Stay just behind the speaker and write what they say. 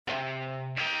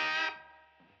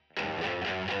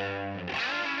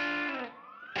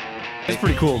It's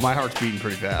pretty cool. My heart's beating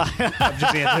pretty fast. I'm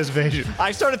just in anticipation.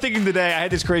 I started thinking today. I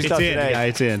had this crazy thought today. Yeah,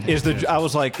 it's in. I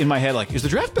was like in my head, like, is the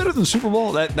draft better than the Super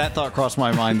Bowl? That thought crossed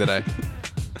my mind today.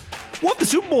 Well, if the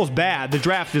Super Bowl's bad, the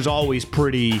draft is always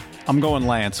pretty. I'm going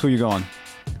Lance. Who are you going?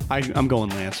 I'm going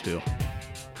Lance too.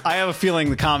 I have a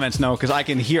feeling the comments know because I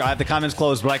can hear. I have the comments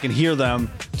closed, but I can hear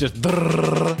them just.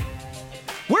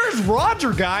 Where's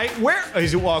Roger, guy? Where?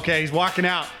 He's okay. He's walking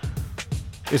out.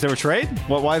 Is there a trade?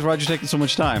 Why is Roger taking so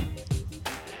much time?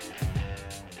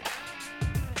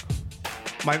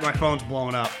 My phone's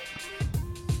blowing up.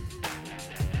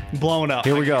 Blowing up.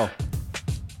 Here we go.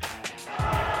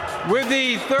 With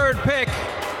the third pick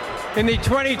in the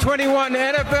 2021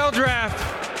 NFL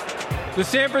Draft, the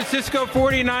San Francisco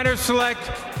 49ers select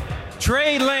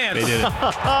Trey Lance, They did it.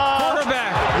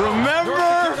 quarterback. Remember?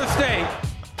 North Dakota State.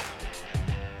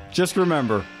 Just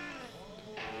remember,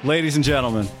 ladies and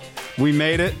gentlemen, we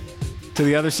made it to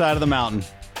the other side of the mountain.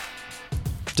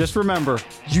 Just remember,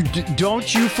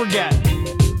 don't you forget.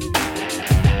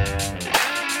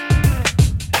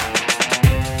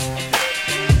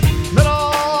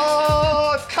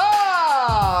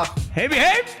 Hey,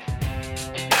 behave.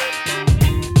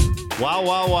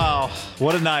 Wow.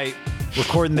 What a night.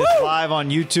 Recording this live on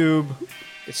YouTube.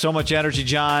 It's so much energy,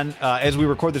 John. As we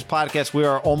record this podcast, we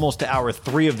are almost to hour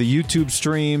 3 of the YouTube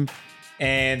stream.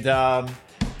 And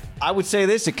I would say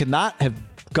this, it could not have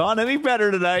gone any better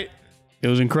tonight. It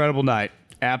was an incredible night.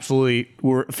 Absolutely.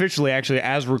 We're officially, actually,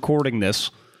 as recording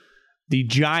this, the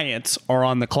Giants are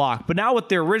on the clock. But now with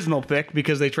their original pick,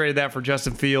 because they traded that for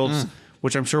Justin Fields,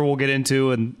 which I'm sure we'll get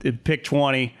into, and pick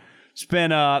 20. It's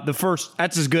been the first,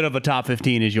 that's as good of a top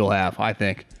 15 as you'll have, I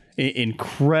think.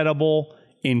 Incredible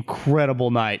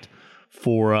night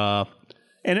for and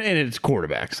it's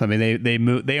quarterbacks. I mean, they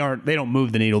don't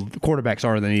move the needle. The quarterbacks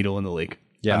are the needle in the league.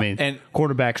 Yeah. I mean, and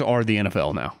quarterbacks are the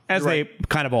NFL now, as they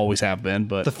kind of always have been.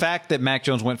 But the fact that Mac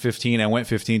Jones went 15 and went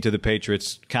 15 to the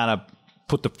Patriots kind of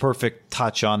put the perfect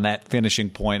touch on that finishing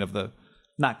point of the,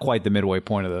 not quite the midway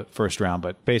point of the first round,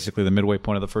 but basically the midway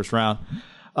point of the first round.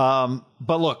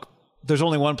 But look, there's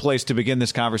only one place to begin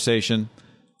this conversation.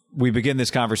 We begin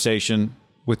this conversation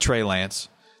with Trey Lance.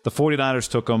 The 49ers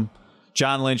took him.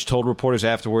 John Lynch told reporters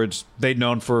afterwards they'd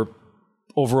known for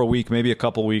over a week, maybe a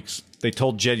couple weeks. They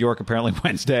told Jed York apparently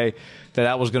Wednesday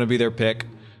that was going to be their pick.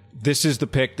 This is the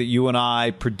pick that you and I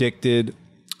predicted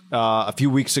a few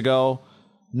weeks ago.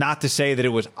 Not to say that it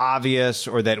was obvious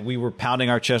or that we were pounding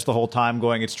our chest the whole time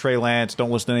going, it's Trey Lance, don't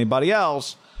listen to anybody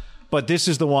else. But this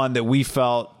is the one that we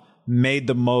felt made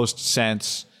the most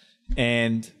sense.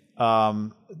 And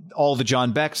all the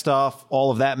John Beck stuff,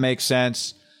 all of that makes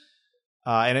sense.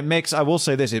 And it makes, I will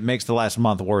say this, it makes the last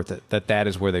month worth it, that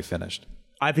is where they finished.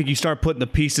 I think you start putting the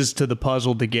pieces to the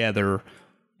puzzle together,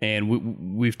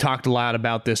 and we've talked a lot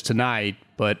about this tonight,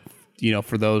 but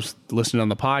for those listening on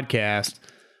the podcast,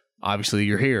 obviously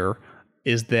you're here,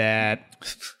 is that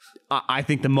I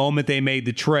think the moment they made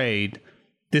the trade,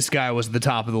 this guy was at the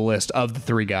top of the list of the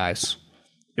 3 guys.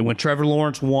 And when Trevor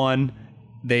Lawrence won,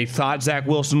 they thought Zach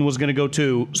Wilson was going to go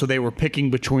 2, so they were picking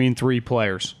between 3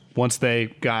 players. Once they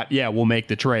got, we'll make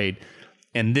the trade.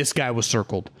 And this guy was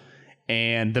circled.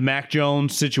 And the Mac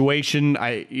Jones situation,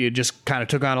 it just kind of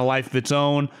took on a life of its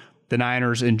own. The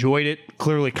Niners enjoyed it,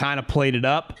 clearly kind of played it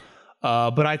up.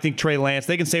 But I think Trey Lance,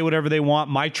 they can say whatever they want.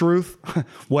 My truth,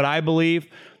 what I believe,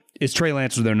 is Trey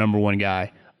Lance was their number 1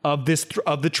 guy of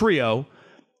the trio.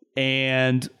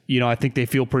 And, I think they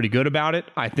feel pretty good about it.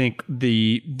 I think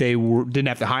they didn't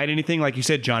have to hide anything. Like you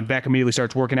said, John Beck immediately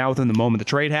starts working out with him the moment the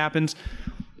trade happens.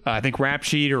 I think Rap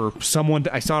Sheet or someone,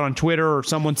 I saw it on Twitter or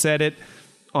someone said it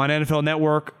on NFL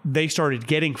Network, they started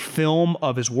getting film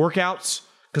of his workouts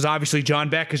because obviously John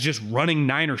Beck is just running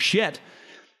Niner shit.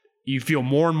 You feel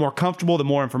more and more comfortable the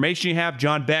more information you have.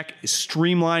 John Beck is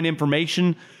streamlined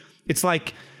information. It's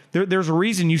like there's a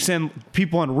reason you send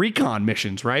people on recon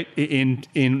missions, right?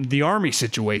 In the Army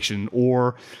situation,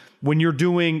 or when you're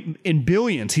doing in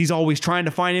Billions, he's always trying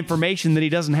to find information that he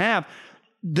doesn't have.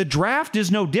 The draft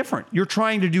is no different. You're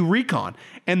trying to do recon.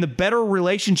 And the better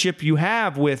relationship you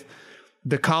have with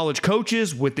the college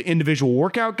coaches, with the individual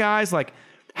workout guys, like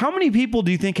how many people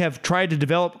do you think have tried to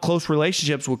develop close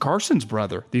relationships with Carson's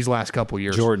brother these last couple of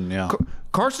years? Jordan, yeah.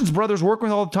 Carson's brother's working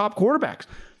with all the top quarterbacks.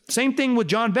 Same thing with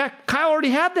John Beck. Kyle already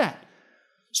had that.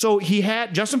 So he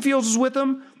had, Justin Fields was with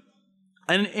him,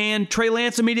 and Trey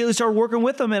Lance immediately started working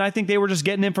with him, and I think they were just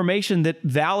getting information that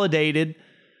validated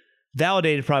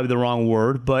probably the wrong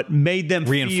word, but made them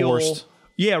reinforced.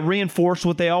 Reinforced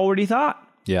what they already thought.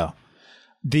 Yeah.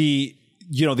 The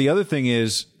other thing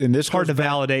is, in this hard to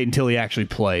validate until he actually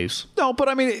plays. No, but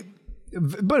I mean,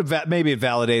 but maybe it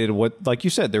validated what, like you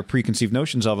said, their preconceived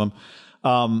notions of him.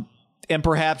 And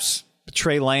perhaps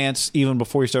Trey Lance, even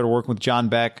before he started working with John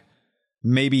Beck,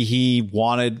 maybe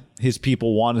his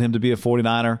people wanted him to be a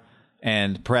 49er,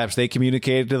 and perhaps they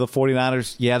communicated to the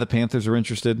 49ers, yeah, the Panthers are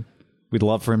interested. We'd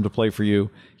love for him to play for you.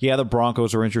 Yeah, the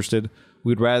Broncos are interested.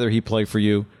 We'd rather he play for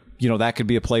you. That could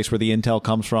be a place where the intel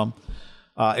comes from.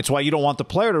 It's why you don't want the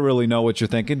player to really know what you're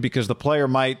thinking, because the player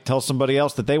might tell somebody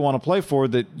else that they want to play for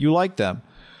that you like them.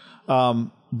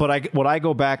 But what I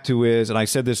go back to is, and I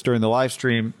said this during the live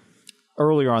stream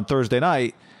earlier on Thursday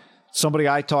night, somebody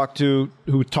I talked to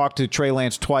who talked to Trey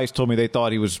Lance twice told me they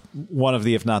thought he was one of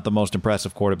the, if not the most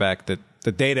impressive quarterback that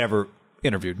they'd ever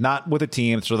interviewed. Not with a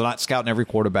team, so they're not scouting every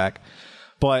quarterback.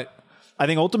 But I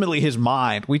think ultimately his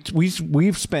mind,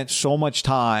 we've spent so much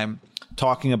time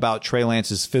talking about Trey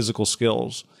Lance's physical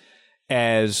skills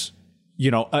as,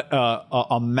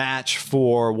 a match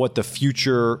for what the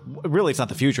future, really it's not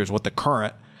the future, it's what the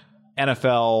current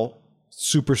NFL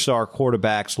superstar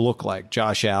quarterbacks look like.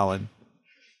 Josh Allen,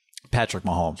 Patrick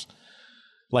Mahomes.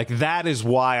 Like, that is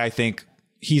why I think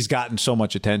he's gotten so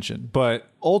much attention. But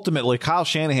ultimately, Kyle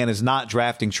Shanahan is not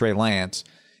drafting Trey Lance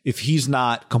if he's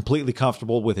not completely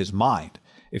comfortable with his mind.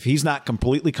 If he's not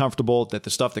completely comfortable that the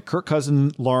stuff that Kirk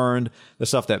Cousins learned, the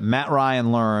stuff that Matt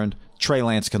Ryan learned, Trey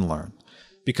Lance can learn.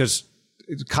 Because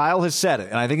Kyle has said it,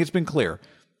 and I think it's been clear.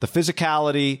 The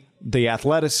physicality, the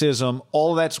athleticism,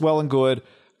 all of that's well and good.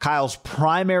 Kyle's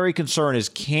primary concern is,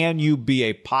 can you be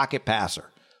a pocket passer,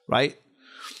 right?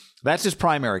 That's his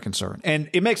primary concern. And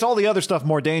it makes all the other stuff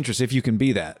more dangerous if you can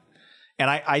be that. And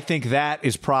I think that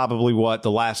is probably what the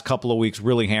last couple of weeks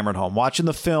really hammered home. Watching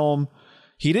the film,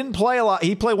 he didn't play a lot.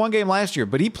 He played one game last year,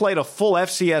 but he played a full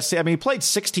FCS. I mean, he played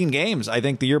 16 games, I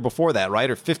think, the year before that, right?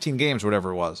 Or 15 games, whatever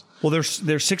it was. Well,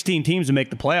 there's 16 teams to make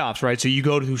the playoffs, right? So you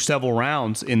go through several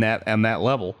rounds on that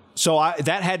level. So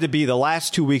that had to be, the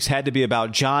last 2 weeks had to be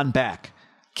about John Beck.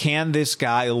 Can this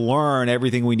guy learn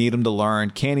everything we need him to learn?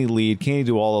 Can he lead? Can he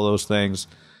do all of those things?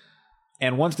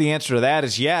 And once the answer to that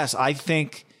is yes, I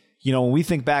think, when we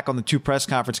think back on the two press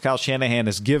conferences Kyle Shanahan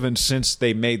has given since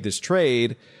they made this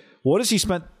trade, what has he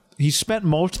spent? He spent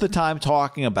most of the time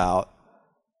talking about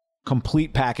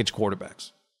complete package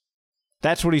quarterbacks.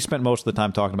 That's what he spent most of the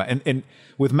time talking about. And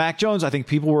with Mac Jones, I think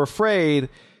people were afraid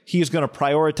he is going to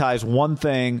prioritize one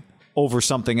thing over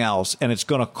something else, and it's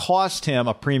going to cost him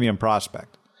a premium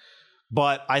prospect.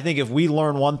 But I think if we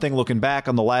learn one thing looking back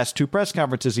on the last two press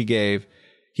conferences he gave,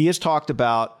 he has talked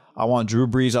about, I want Drew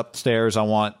Brees upstairs, I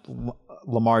want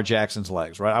Lamar Jackson's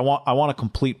legs, right? I want a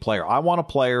complete player. I want a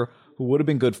player who would have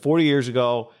been good 40 years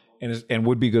ago and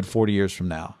would be good 40 years from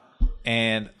now.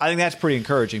 And I think that's pretty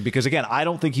encouraging because, again, I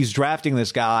don't think he's drafting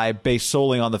this guy based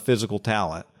solely on the physical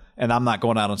talent. And I'm not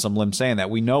going out on some limb saying that.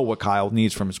 We know what Kyle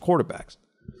needs from his quarterbacks.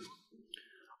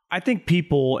 I think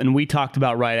people, and we talked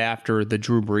about right after the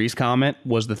Drew Brees comment,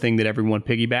 was the thing that everyone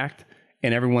piggybacked.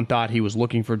 And everyone thought he was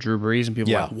looking for Drew Brees. And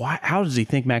people were like, why? How does he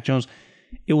think Mac Jones?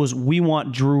 It was, we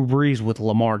want Drew Brees with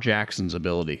Lamar Jackson's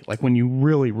ability. Like, when you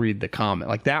really read the comment,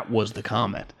 like, that was the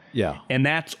comment. Yeah. And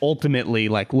that's ultimately,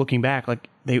 like, looking back, like,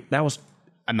 that was,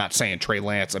 I'm not saying Trey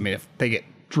Lance. I mean, if they get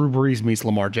Drew Brees meets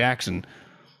Lamar Jackson,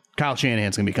 Kyle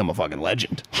Shanahan's going to become a fucking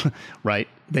legend, right?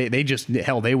 They just,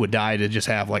 hell, they would die to just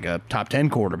have, like, a top 10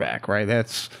 quarterback, right?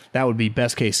 That would be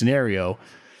best case scenario.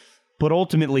 But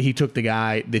ultimately, he took the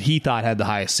guy that he thought had the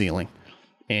highest ceiling.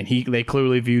 And they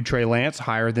clearly viewed Trey Lance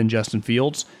higher than Justin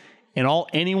Fields. And all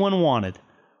anyone wanted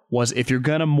was, if you're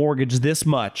going to mortgage this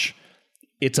much,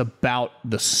 it's about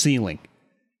the ceiling.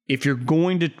 If you're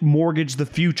going to mortgage the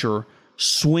future,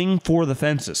 swing for the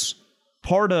fences.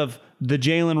 Part of the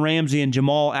Jalen Ramsey and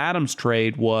Jamal Adams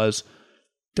trade was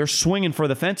they're swinging for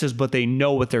the fences, but they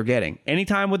know what they're getting.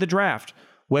 Anytime with the draft,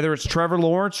 whether it's Trevor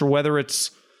Lawrence or whether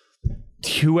it's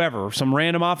whoever, some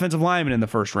random offensive lineman in the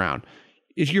first round,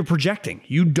 if you're projecting,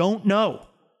 you don't know.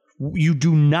 You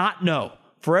do not know.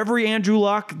 For every Andrew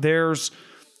Luck, there's,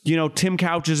 Tim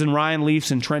Couches and Ryan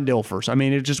Leafs and Trent Dilfers. I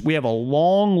mean, we have a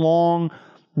long, long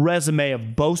resume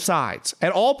of both sides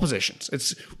at all positions.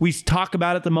 We talk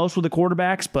about it the most with the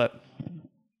quarterbacks, but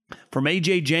from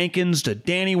A.J. Jenkins to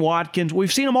Danny Watkins,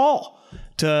 we've seen them all.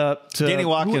 Danny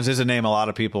Watkins is a name a lot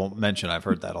of people mention. I've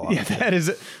heard that a lot. Yeah, that is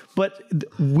it. But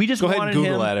we just wanted him. Go ahead and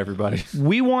Google that, everybody.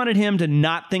 We wanted him to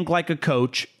not think like a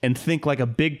coach and think like a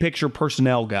big picture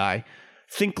personnel guy.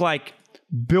 Think like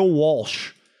Bill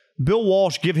Walsh. Bill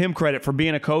Walsh, give him credit for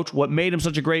being a coach. What made him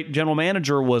such a great general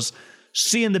manager was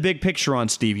seeing the big picture on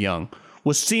Steve Young,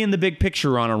 was seeing the big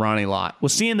picture on Ronnie Lott,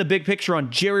 was seeing the big picture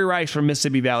on Jerry Rice from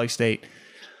Mississippi Valley State.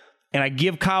 And I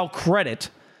give Kyle credit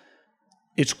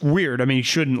it's weird. I mean, you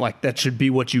shouldn't, like, that should be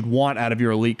what you'd want out of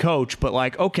your elite coach. But,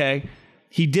 like, okay,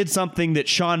 he did something that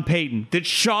Sean Payton, that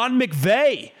Sean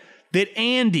McVay, that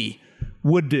Andy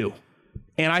would do.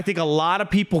 And I think a lot of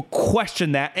people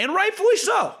question that, and rightfully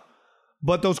so.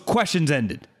 But those questions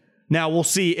ended. Now, we'll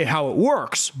see how it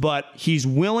works, but he's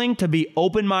willing to be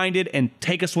open-minded and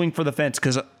take a swing for the fence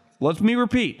because, let me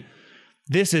repeat,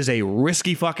 this is a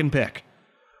risky fucking pick.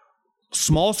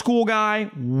 Small school guy,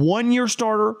 1-year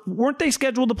starter. Weren't they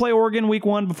scheduled to play Oregon week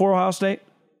 1 before Ohio State?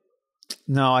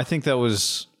 No, I think that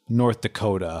was North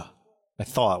Dakota. I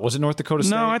thought. Was it North Dakota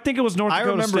State? No, I think it was North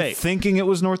Dakota State. I remember thinking it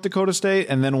was North Dakota State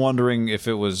and then wondering if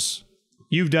it was...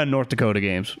 You've done North Dakota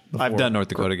games before. I've done North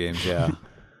Dakota games, yeah.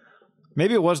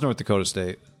 Maybe it was North Dakota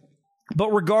State. But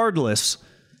regardless,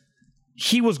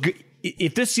 he was good.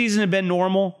 If this season had been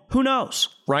normal, who knows,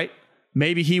 right?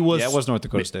 Maybe he was... Yeah, it was North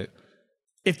Dakota State.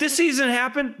 If this season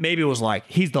happened, maybe it was like,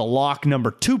 he's the lock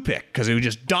number 2 pick because he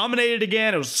just dominated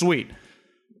again. It was sweet.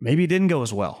 Maybe it didn't go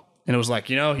as well. And it was like,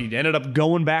 he ended up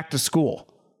going back to school.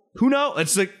 Who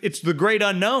knows? It's the great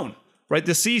unknown, right,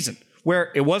 this season,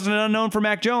 where it wasn't an unknown for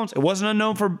Mac Jones. It wasn't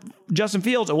unknown for Justin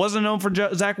Fields. It wasn't unknown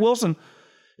for Zach Wilson.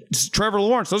 It's Trevor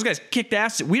Lawrence. Those guys kicked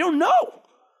ass. We don't know.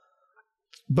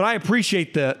 But I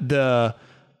appreciate the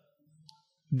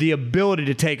ability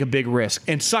to take a big risk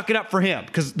and suck it up for him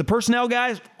because the personnel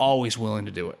guys, always willing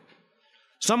to do it.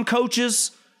 Some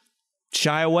coaches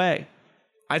shy away.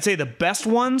 I'd say the best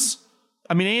ones,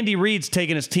 I mean, Andy Reid's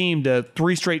taken his team to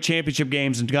 3 straight championship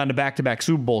games and gone to back-to-back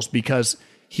Super Bowls because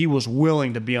he was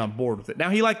willing to be on board with it. Now,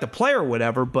 he liked the player or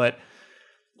whatever, but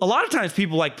a lot of times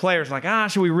people like players like,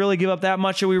 should we really give up that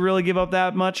much? Should we really give up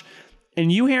that much?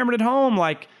 And you hammered it home,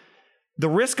 like, the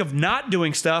risk of not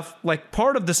doing stuff, like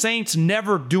part of the Saints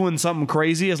never doing something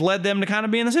crazy has led them to kind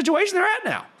of be in the situation they're at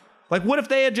now. Like, what if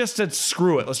they had just said,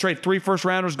 screw it, let's trade 3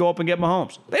 first-rounders, go up and get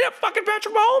Mahomes? They'd have fucking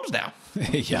Patrick Mahomes now.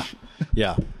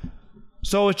 Yeah.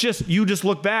 So it's just, you just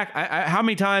look back. How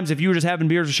many times, if you were just having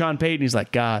beers with Sean Payton, he's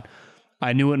like, God,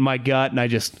 I knew it in my gut, and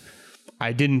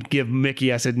I didn't give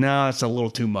Mickey. I said, no, it's a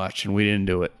little too much, and we didn't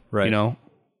do it. Right.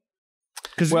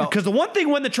 Because the one thing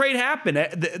when the trade happened,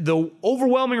 the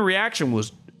overwhelming reaction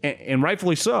was, and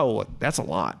rightfully so, that's a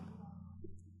lot.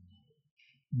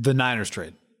 The Niners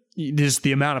trade. Just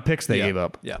the amount of picks they gave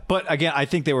up. Yeah. But again, I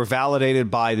think they were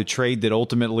validated by the trade that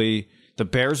ultimately the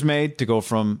Bears made to go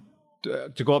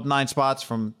up 9 spots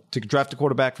to draft a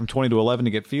quarterback from 20 to 11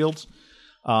 to get Fields.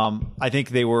 I think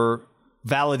they were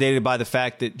validated by the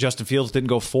fact that Justin Fields didn't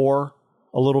go 4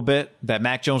 a little bit, that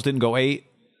Mac Jones didn't go 8,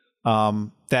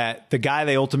 that the guy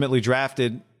they ultimately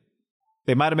drafted,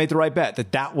 they might have made the right bet,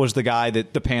 that was the guy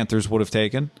that the Panthers would have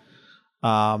taken,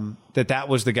 that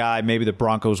was the guy maybe the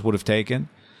Broncos would have taken.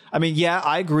 I mean, yeah,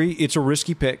 I agree. It's a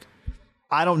risky pick.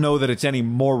 I don't know that it's any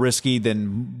more risky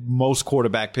than most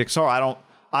quarterback picks are.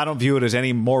 I don't view it as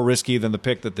any more risky than the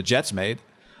pick that the Jets made.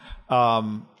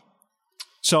 I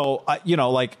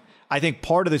think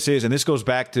part of this is, and this goes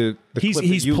back to the clip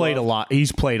he's played a lot.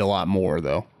 He's played a lot more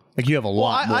though. Like you have a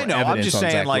lot more. I know. Evidence I'm just on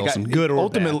saying, Zach like, Wilson, good or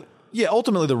ultimately, bad. Yeah,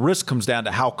 ultimately the risk comes down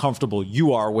to how comfortable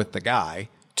you are with the guy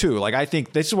too. Like I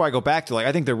think this is why I go back to, like,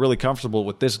 I think they're really comfortable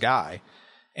with this guy,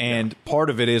 and part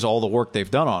of it is all the work they've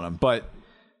done on him. But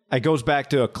it goes back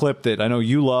to a clip that I know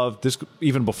you loved. This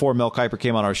even before Mel Kiper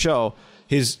came on our show.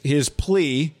 His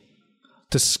plea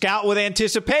to scout with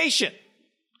anticipation.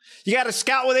 You got to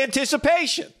scout with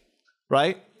anticipation,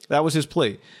 right? That was his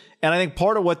plea. And I think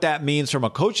part of what that means from a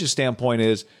coach's standpoint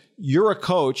is you're a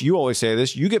coach. You always say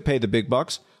this. You get paid the big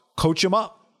bucks. Coach him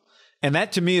up. And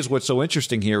that to me is what's so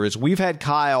interesting here is we've had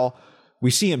Kyle.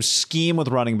 We see him scheme with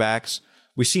running backs.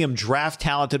 We see him draft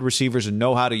talented receivers and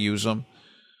know how to use them.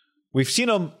 We've seen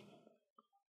him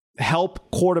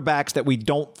help quarterbacks that we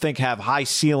don't think have high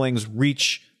ceilings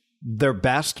reach their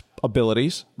best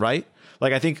abilities, right?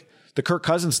 Like I think the Kirk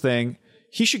Cousins thing,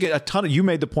 he should get a ton of, you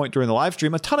made the point during the live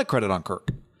stream, a ton of credit on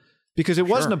Kirk. Because it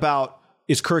wasn't about,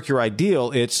 is Kirk your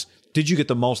ideal? It's, did you get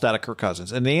the most out of Kirk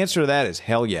Cousins? And the answer to that is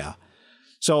hell yeah.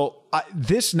 So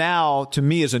this now, to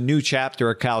me, is a new chapter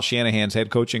of Kyle Shanahan's head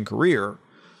coaching career,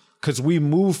 because we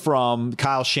move from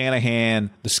Kyle Shanahan,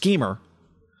 the schemer,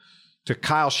 to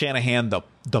Kyle Shanahan,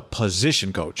 the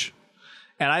position coach.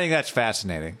 And I think that's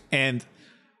fascinating. And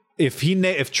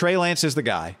if Trey Lance is the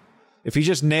guy, if he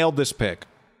just nailed this pick,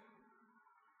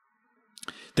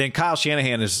 then Kyle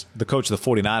Shanahan is the coach of the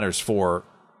 49ers for,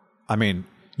 I mean,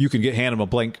 you can hand him a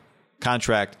blank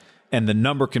contract and the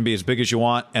number can be as big as you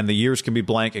want and the years can be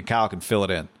blank and Kyle can fill it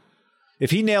in.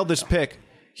 If he nailed this pick,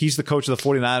 he's the coach of the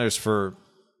 49ers for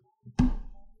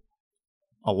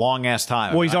a long ass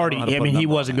time. Well, he's already, I mean, he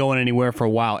wasn't going anywhere for a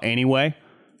while anyway,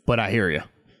 but I hear you.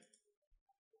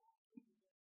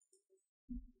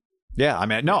 Yeah, I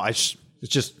mean, no, it's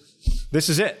just this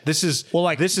is it. This is it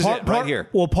right here.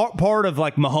 Well, part of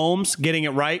like Mahomes getting it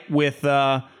right with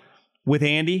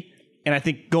Andy, and I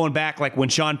think going back like when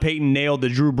Sean Payton nailed the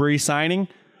Drew Brees signing,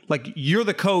 like you're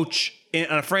the coach in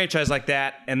a franchise like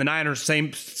that, and the Niners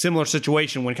similar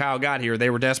situation when Kyle got here, they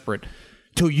were desperate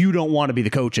till you don't want to be the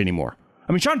coach anymore.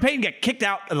 I mean, Sean Payton got kicked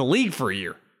out of the league for a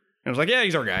year. And it was like, yeah,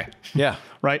 he's our guy. Yeah.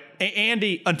 Right?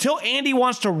 Andy, until Andy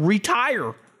wants to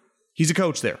retire, he's a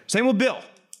coach there. Same with Bill.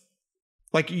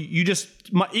 Like,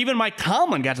 even Mike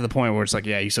Tomlin got to the point where it's like,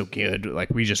 yeah, he's so good. Like,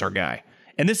 we just our guy.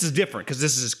 And this is different because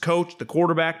this is his coach, the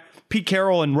quarterback. Pete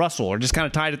Carroll and Russell are just kind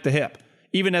of tied at the hip,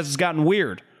 even as it's gotten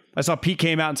weird. I saw Pete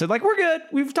came out and said, like, we're good.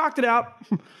 We've talked it out.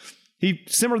 He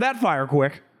simmered that fire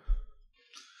quick.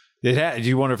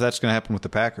 You wonder if that's going to happen with the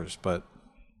Packers, but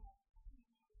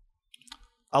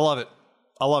I love it.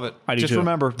 I do just too.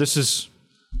 Remember, this is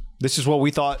what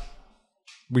we thought.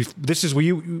 We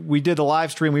did the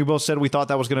live stream. We both said we thought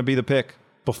that was going to be the pick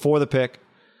before the pick.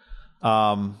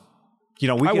 I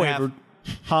wavered.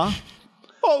 Huh?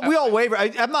 Oh, we all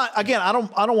wavered. I'm not. Again, I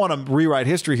don't want to rewrite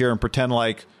history here and pretend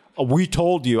like we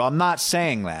told you. I'm not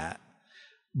saying that.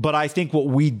 But I think what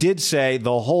we did say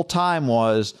the whole time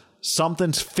was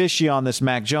something's fishy on this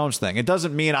Mac Jones thing. It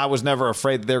doesn't mean I was never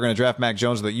afraid that they were going to draft Mac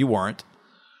Jones, that you weren't.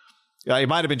 It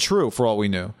might have been true for all we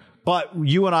knew. But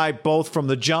you and I both from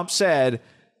the jump said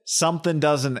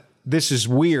this is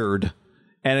weird,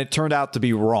 and it turned out to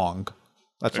be wrong.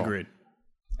 That's Agreed.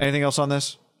 All. Anything else on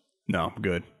this? No,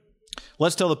 good.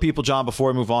 Let's tell the people, John, before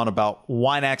we move on, about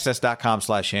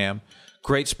wineaccess.com/ham.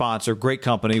 Great sponsor, great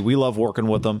company. We love working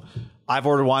with them. I've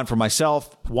ordered wine for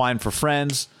myself, wine for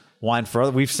friends, wine for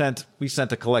others. We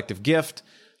sent a collective gift.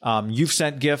 You've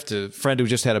sent gift to a friend who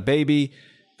just had a baby.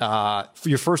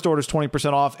 Your first order is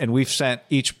 20% off, and we've sent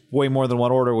each way more than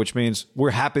one order, which means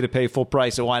we're happy to pay full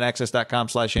price at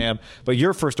wineaccess.com/ham. But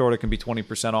your first order can be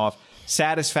 20% off.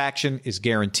 Satisfaction is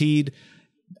guaranteed.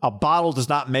 A bottle does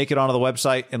not make it onto the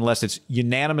website unless it's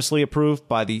unanimously approved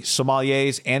by the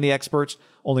sommeliers and the experts.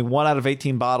 Only 1 out of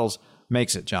 18 bottles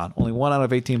makes it, John. Only 1 out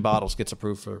of 18 bottles gets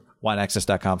approved for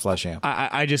wineaccess.com/ham.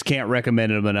 I just can't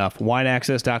recommend them enough.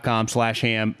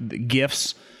 Wineaccess.com/ham.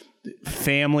 Gifts,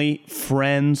 family,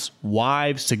 friends,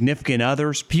 wives, significant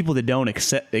others, people that don't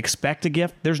expect a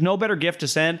gift. There's no better gift to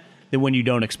send than when you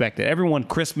don't expect it. Everyone,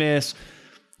 Christmas,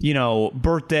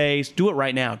 birthdays, do it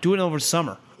right now. Do it over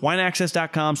summer.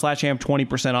 Wineaccess.com/ham,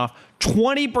 20% off.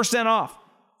 20% off.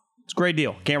 It's a great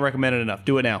deal. Can't recommend it enough.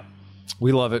 Do it now.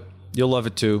 We love it. You'll love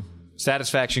it too.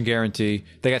 Satisfaction guarantee.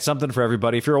 They got something for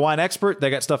everybody. If you're a wine expert, they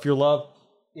got stuff you'll love.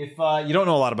 If you don't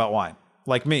know a lot about wine,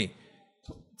 like me,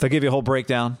 they'll give you a whole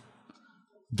breakdown.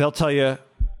 They'll tell you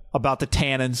about the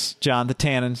tannins, John, the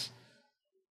tannins.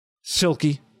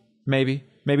 Silky, maybe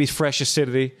fresh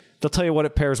acidity. They'll tell you what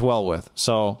it pairs well with.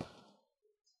 So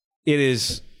it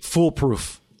is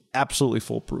foolproof. Absolutely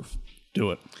foolproof.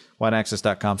 Do it.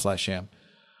 Wineaccess.com/ham.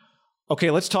 Okay,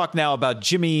 let's talk now about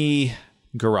Jimmy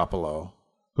Garoppolo,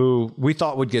 who we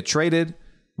thought would get traded.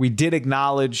 We did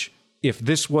acknowledge if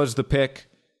this was the pick,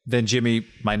 then Jimmy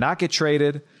might not get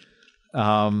traded.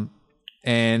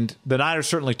 And the Niners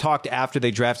certainly talked after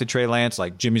they drafted Trey Lance,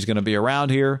 like Jimmy's going to be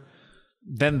around here.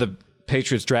 Then the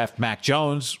Patriots draft Mac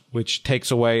Jones, which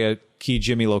takes away a key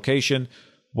Jimmy location.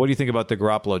 What do you think about the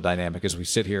Garoppolo dynamic as we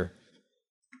sit here?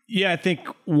 Yeah, I think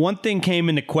one thing came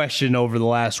into question over the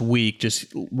last week,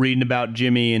 just reading about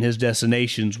Jimmy and his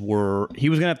destinations, were he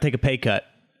was going to have to take a pay cut,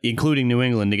 including New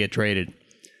England, to get traded.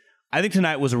 I think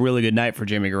tonight was a really good night for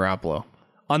Jimmy Garoppolo.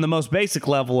 On the most basic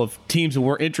level of teams that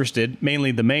were interested,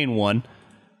 mainly the main one,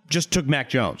 just took Mac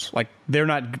Jones. Like, they're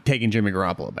not taking Jimmy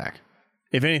Garoppolo back.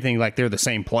 If anything, like, they're the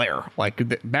same player.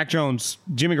 Like, Mac Jones,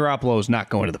 Jimmy Garoppolo is not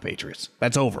going to the Patriots.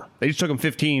 That's over. They just took him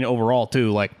 15 overall,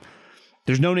 too. Like,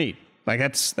 there's no need. Like,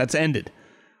 that's ended.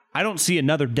 I don't see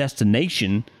another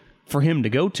destination for him to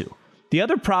go to. The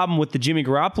other problem with the Jimmy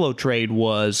Garoppolo trade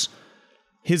was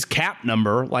his cap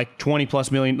number, like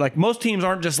 20+ million. Like, most teams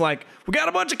aren't just like, we got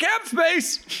a bunch of cap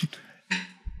space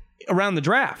around the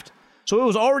draft. So it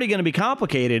was already going to be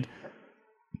complicated.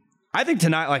 I think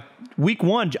tonight, like week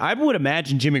one, I would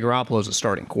imagine Jimmy Garoppolo is a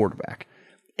starting quarterback.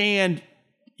 And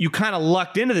you kind of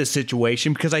lucked into this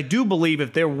situation because I do believe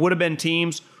if there would have been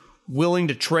teams willing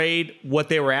to trade what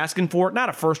they were asking for, not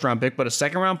a first-round pick, but a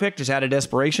second-round pick, just out of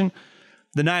desperation,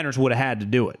 the Niners would have had to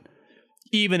do it.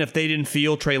 Even if they didn't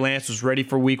feel Trey Lance was ready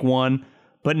for week one.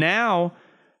 But now,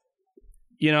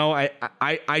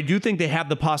 I do think they have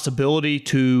the possibility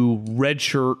to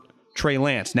redshirt Trey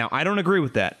Lance. Now, I don't agree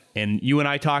with that. And you and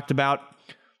I talked about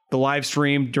the live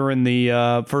stream during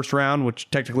the first round, which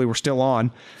technically we're still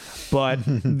on. But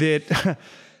that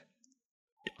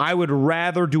I would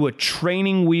rather do a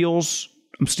training wheels.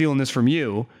 I'm stealing this from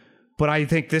you, but I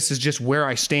think this is just where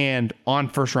I stand on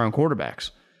first-round quarterbacks.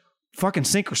 Fucking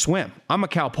sink or swim. I'm a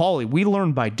Cal Poly. We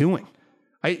learn by doing.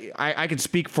 I can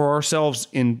speak for ourselves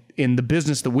in the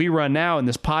business that we run now, in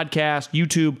this podcast,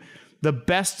 YouTube. The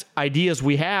best ideas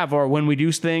we have are when we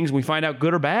do things, we find out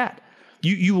good or bad.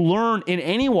 You learn in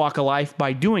any walk of life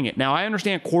by doing it. Now, I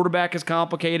understand quarterback is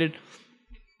complicated.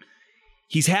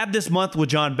 He's had this month with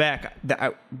John Beck.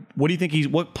 What do you think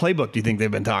what playbook do you think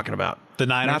they've been talking about? The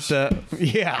Niners?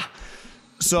 Yeah.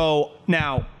 So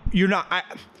now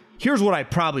here's what I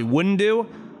probably wouldn't do.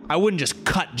 I wouldn't just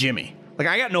cut Jimmy. Like,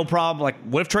 I got no problem. Like,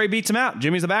 what if Trey beats him out?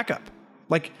 Jimmy's the backup.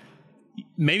 Like,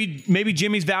 maybe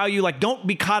Jimmy's value, like, don't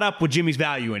be caught up with Jimmy's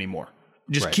value anymore.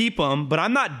 Just keep him. But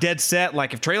I'm not dead set.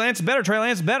 Like, if Trey Lance is better, Trey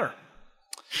Lance is better.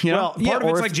 You know, part of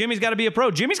it's like Jimmy's got to be a pro.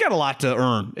 Jimmy's got a lot to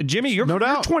earn. Jimmy, you're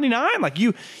 29. Like,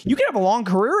 you can have a long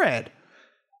career ahead.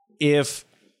 If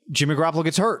Jimmy Garoppolo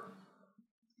gets hurt,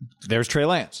 there's Trey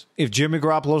Lance. If Jimmy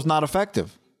Garoppolo's not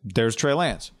effective, there's Trey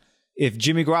Lance. If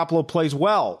Jimmy Garoppolo plays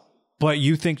well, but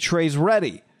you think Trey's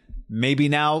ready, maybe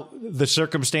now the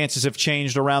circumstances have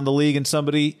changed around the league and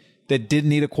somebody that didn't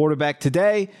need a quarterback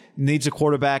today needs a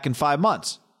quarterback in 5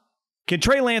 months. Can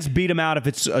Trey Lance beat him out if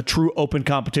it's a true open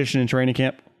competition in training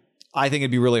camp? I think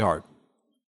it'd be really hard.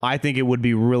 I think it would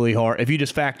be really hard. If you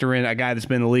just factor in a guy that's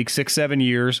been in the league 6-7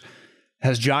 years,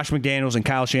 has Josh McDaniels and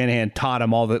Kyle Shanahan taught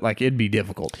him all that, like, it'd be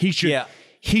difficult. He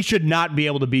should not be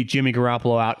able to beat Jimmy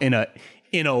Garoppolo out in a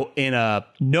no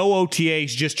OTAs,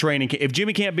 just training. If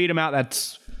Jimmy can't beat him out,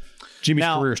 that's Jimmy's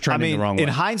career is trending the wrong way. In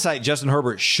hindsight, Justin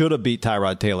Herbert should have beat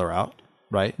Tyrod Taylor out.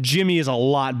 Right, Jimmy is a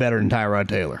lot better than Tyrod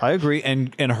Taylor. I agree,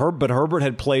 but Herbert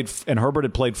had played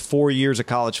 4 years of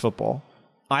college football.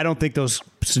 I don't think those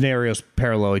scenarios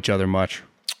parallel each other much.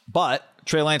 But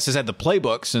Trey Lance has had the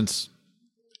playbook since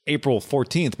April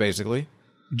 14th, basically.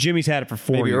 Jimmy's had it for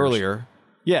 4 years. Maybe earlier.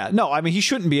 Yeah, no, I mean, he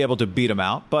shouldn't be able to beat him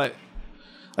out. But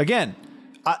again,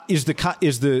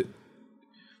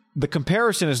 the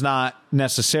comparison is not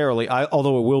necessarily,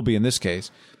 although it will be in this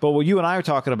case, but what you and I are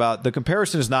talking about, the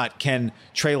comparison is not can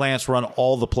Trey Lance run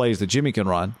all the plays that Jimmy can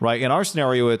run, right? In our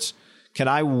scenario, it's can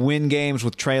I win games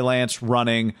with Trey Lance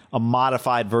running a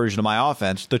modified version of my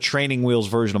offense, the training wheels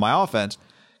version of my offense?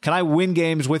 Can I win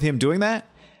games with him doing that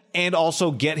and also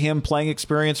get him playing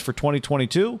experience for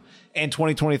 2022 and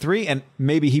 2023? And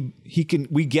maybe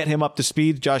we get him up to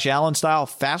speed, Josh Allen style,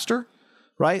 faster,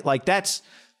 right? Like that's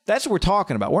what we're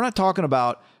talking about. We're not talking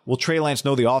about, will Trey Lance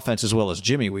know the offense as well as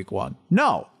Jimmy week one?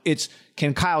 No. It's,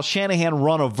 can Kyle Shanahan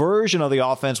run a version of the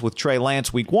offense with Trey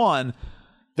Lance week one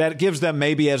that gives them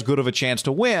maybe as good of a chance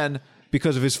to win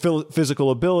because of his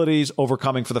physical abilities,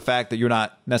 overcoming for the fact that you're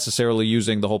not necessarily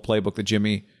using the whole playbook that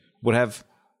Jimmy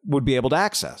would be able to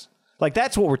access. Like,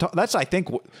 that's what we're talking. That's, I think,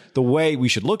 the way we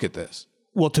should look at this.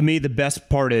 Well, to me, the best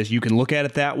part is you can look at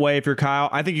it that way if you're Kyle.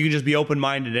 I think you can just be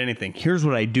open-minded to anything. Here's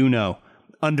what I do know.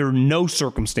 Under no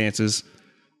circumstances,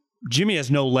 Jimmy has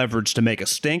no leverage to make a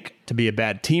stink, to be a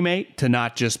bad teammate, to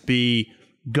not just be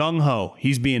gung-ho.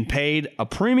 He's being paid a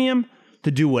premium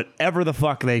to do whatever the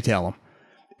fuck they tell him.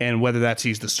 And whether that's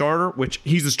he's the starter, which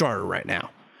he's the starter right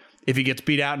now. If he gets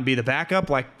beat out and be the backup,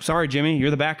 like, sorry, Jimmy, you're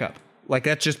the backup. Like,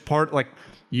 that's just part, like,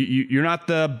 you're not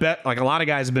the bet. Like, a lot of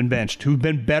guys have been benched who've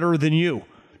been better than you.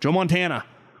 Joe Montana.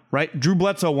 Right? Drew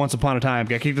Bledsoe once upon a time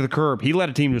got kicked to the curb. He led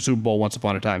a team to a Super Bowl once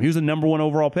upon a time. He was the number 1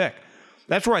 overall pick.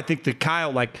 That's where I think that Kyle,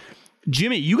 like,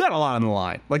 Jimmy, you got a lot on the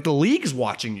line. Like, the league's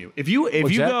watching you. If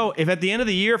at the end of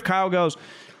the year, if Kyle goes,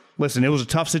 listen, it was a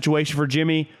tough situation for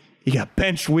Jimmy. He got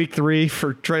benched week 3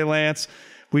 for Trey Lance.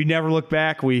 We never looked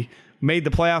back. We made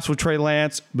the playoffs with Trey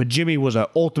Lance, but Jimmy was an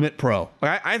ultimate pro.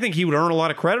 Like, I think he would earn a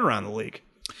lot of credit around the league.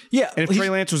 Yeah. And if Trey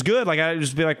Lance was good, like, I'd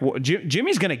just be like, well,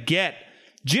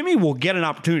 Jimmy will get an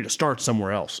opportunity to start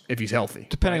somewhere else if he's healthy.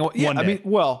 Depending on I mean,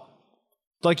 well,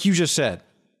 like you just said,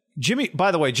 Jimmy, by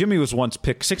the way, Jimmy was once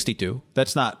pick 62.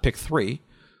 That's not pick 3.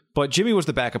 But Jimmy was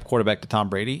the backup quarterback to Tom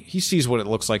Brady. He sees what it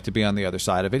looks like to be on the other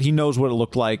side of it. He knows what it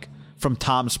looked like from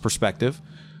Tom's perspective.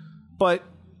 But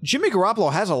Jimmy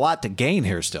Garoppolo has a lot to gain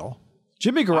here still.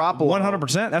 Jimmy Garoppolo.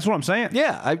 100%. That's what I'm saying.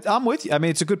 Yeah, I'm with you. I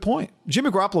mean, it's a good point. Jimmy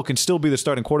Garoppolo can still be the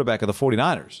starting quarterback of the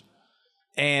 49ers.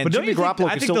 And Jimmy Garoppolo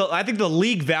I think the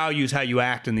league values how you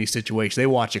act in these situations. They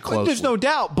watch it closely. There's no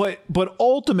doubt, but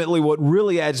ultimately what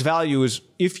really adds value is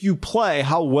if you play,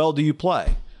 how well do you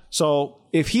play? So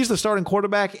if he's the starting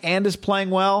quarterback and is playing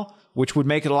well, which would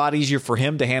make it a lot easier for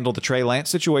him to handle the Trey Lance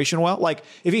situation well. Like,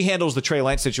 if he handles the Trey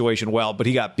Lance situation well, but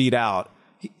he got beat out,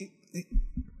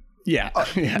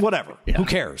 whatever. Yeah. Who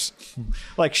cares?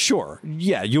 Like, sure,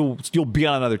 yeah, you'll be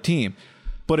on another team.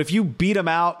 But if you beat him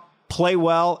out play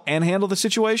well and handle the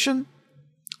situation,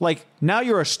 like now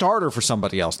you're a starter for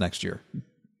somebody else next year,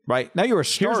 right? Now you're a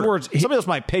starter. Somebody else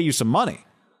might pay you some money.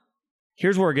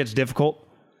 Here's where it gets difficult.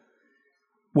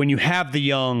 When you have the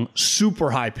young,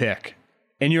 super high pick,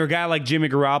 and you're a guy like Jimmy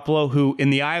Garoppolo, who in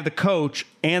the eye of the coach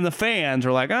and the fans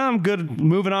are like, oh, I'm good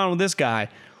moving on with this guy.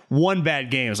 One bad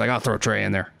game is like, I'll throw Trey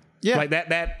in there. Yeah. Like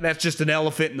that's just an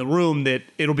elephant in the room that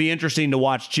it'll be interesting to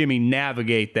watch Jimmy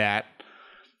navigate that.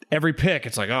 Every pick,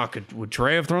 it's like, oh, would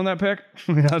Trey have thrown that pick?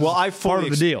 Well, part of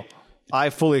the deal. I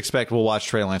fully expect we'll watch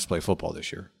Trey Lance play football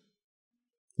this year.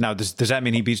 Now, does that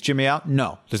mean he beats Jimmy out?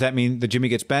 No. Does that mean that Jimmy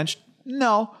gets benched?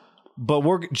 No. But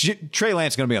Trey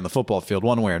Lance is going to be on the football field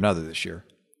one way or another this year.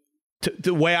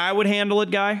 The way I would handle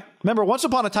it, Guy? Remember, once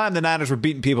upon a time, the Niners were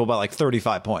beating people by like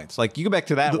 35 points. Like, you go back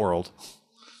to that world.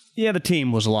 Yeah, the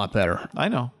team was a lot better. I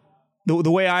know.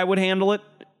 The way I would handle it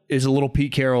is a little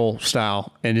Pete Carroll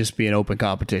style and just be an open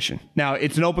competition. Now,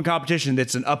 it's an open competition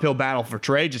that's an uphill battle for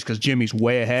Trey just because Jimmy's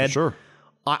way ahead. For sure.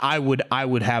 I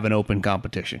would have an open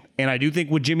competition. And I do think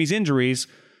with Jimmy's injuries,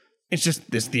 it's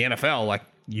the NFL. Like,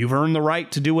 you've earned the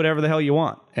right to do whatever the hell you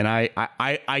want. And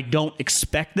I don't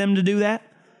expect them to do that.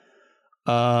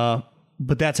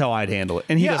 But that's how I'd handle it.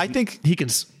 And I think he can.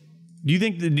 Do you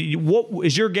think what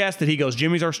is your guess that he goes,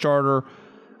 Jimmy's our starter?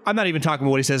 I'm not even talking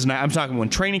about what he says tonight. I'm talking when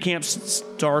training camp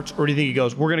starts, or do you think he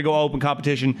goes, we're going to go open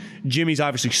competition? Jimmy's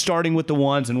obviously starting with the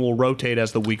ones, and we'll rotate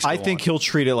as the weeks go on. I think he'll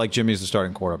treat it like Jimmy's the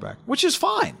starting quarterback, which is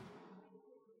fine.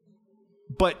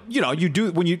 But,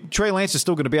 Trey Lance is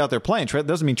still going to be out there playing.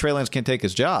 Doesn't mean Trey Lance can't take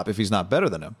his job if he's not better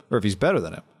than him, or if he's better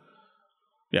than him.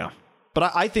 Yeah.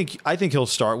 But I think he'll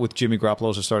start with Jimmy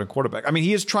Garoppolo as a starting quarterback. I mean,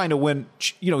 he is trying to win.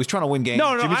 He's trying to win games. No,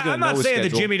 I'm not saying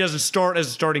that Jimmy doesn't start as a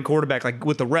starting quarterback like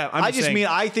with the rep. I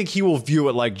think he will view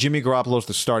it like Jimmy Garoppolo's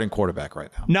the starting quarterback right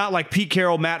now. Not like Pete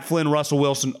Carroll, Matt Flynn, Russell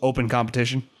Wilson, open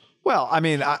competition. Well, I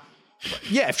mean,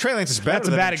 if Trey Lance is better, that's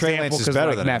a bad example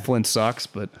because Matt Flynn sucks.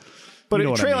 But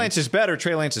if Trey Lance is better,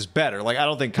 Trey Lance is better. Like I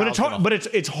don't think. But it's hard. But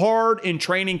it's hard in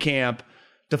training camp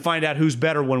to find out who's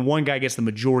better when one guy gets the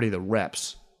majority of the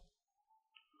reps.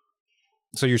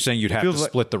 So you're saying you'd have to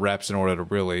split the reps in order to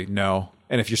really know?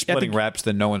 And if you're splitting reps,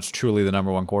 then no one's truly the number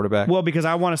one quarterback? Well, because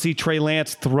I want to see Trey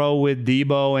Lance throw with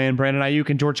Debo and Brandon Ayuk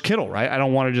and George Kittle, right? I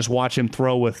don't want to just watch him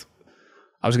throw with,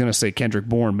 I was going to say Kendrick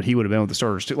Bourne, but he would have been with the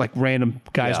starters too. Like random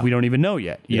guys we don't even know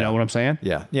yet. You know what I'm saying?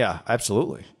 Yeah,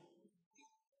 absolutely.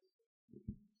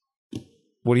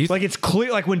 What do you think? Like it's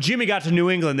clear, like when Jimmy got to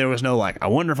New England, there was no like, I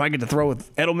wonder if I get to throw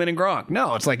with Edelman and Gronk.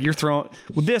 No, it's like you're throwing.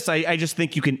 With this, I just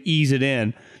think you can ease it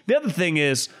in. The other thing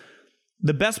is,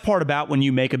 the best part about when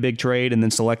you make a big trade and then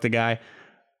select a guy,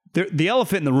 the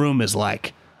elephant in the room is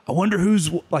like, I wonder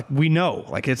who's, like, we know.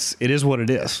 Like, it is what it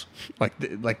is.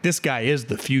 Like this guy is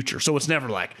the future. So it's never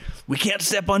like, we can't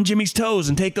step on Jimmy's toes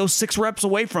and take those 6 reps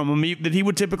away from him that he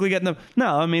would typically get in the...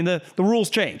 No, I mean, the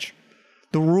rules change.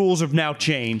 The rules have now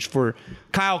changed for...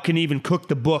 Kyle can even cook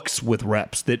the books with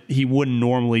reps that he wouldn't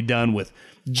normally done with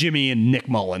Jimmy and Nick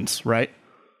Mullins, right?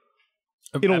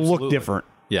 It'll look different.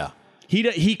 Yeah.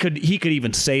 He could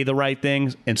even say the right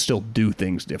things and still do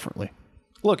things differently.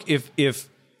 Look, if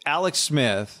Alex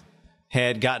Smith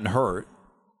had gotten hurt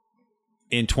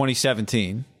in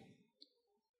 2017,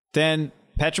 then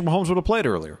Patrick Mahomes would have played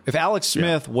earlier. If Alex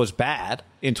Smith was bad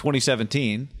in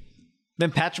 2017,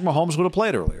 then Patrick Mahomes would have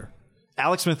played earlier.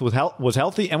 Alex Smith was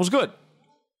healthy and was good.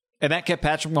 And that kept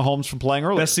Patrick Mahomes from playing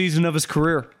earlier. Best season of his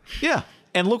career. Yeah.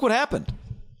 And look what happened.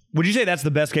 Would you say that's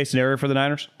the best case scenario for the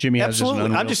Niners? Jimmy has Absolutely.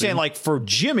 Just I'm just saying, like, for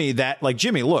Jimmy,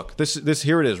 Jimmy, look, this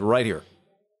here it is right here.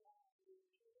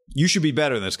 You should be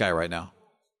better than this guy right now.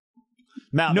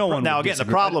 Now, no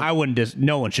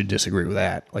one should disagree with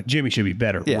that. Like, Jimmy should be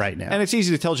better right now. And it's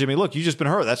easy to tell Jimmy, look, you've just been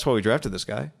hurt. That's why we drafted this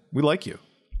guy. We like you.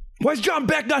 Why is John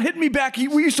Beck not hitting me back?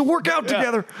 We used to work out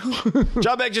together.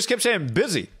 John Beck just kept saying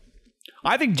busy.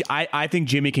 I think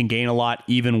Jimmy can gain a lot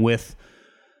even with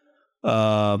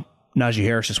Najee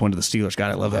Harris just went to the Steelers.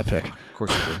 God, I love that pick. Of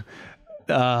course you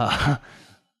do.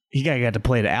 He got to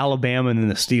play to Alabama and then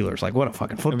the Steelers. Like, what a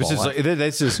fucking football.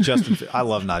 This is Justin. I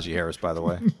love Najee Harris, by the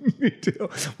way. Me too.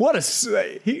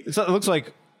 It looks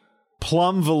like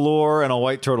plum velour and a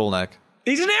white turtleneck.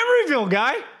 He's an Emeryville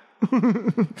guy.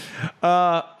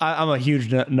 I'm a huge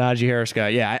Najee Harris guy.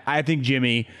 Yeah, I think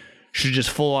Jimmy should just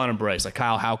full on embrace. Like,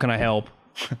 Kyle, how can I help?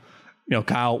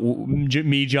 Kyle,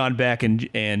 me, John Beck,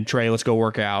 and Trey, let's go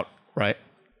work out. Right?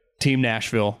 Team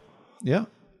Nashville. Yeah.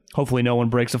 Hopefully no one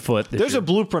breaks a foot. There's a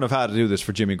blueprint of how to do this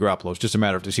for Jimmy Garoppolo. It's just a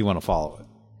matter of does he want to follow it?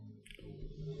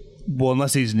 Well,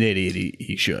 unless he's an idiot,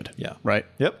 he should. Yeah. Right?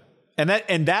 Yep. And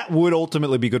that would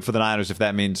ultimately be good for the Niners if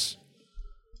that means,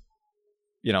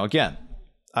 again,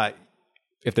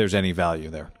 if there's any value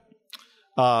there.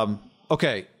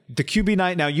 Okay, the QB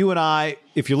night. Now, you and I,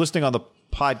 if you're listening on the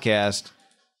podcast,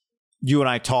 you and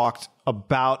I talked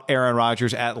about Aaron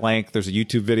Rodgers at length. There's a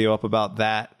YouTube video up about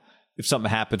that. If something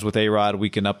happens with A-Rod, we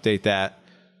can update that.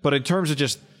 But in terms of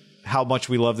just how much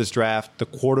we love this draft, the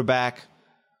quarterback,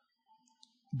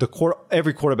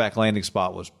 every quarterback landing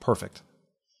spot was perfect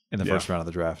in the first round of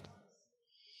the draft.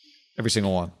 Every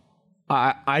single one.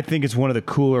 I think it's one of the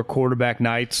cooler quarterback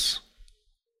nights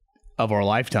of our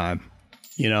lifetime.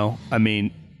 You know, I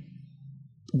mean,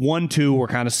 1, 2 were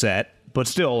kind of set, but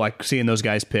still, like, seeing those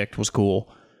guys picked was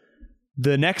cool.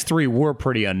 The next 3 were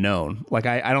pretty unknown. Like,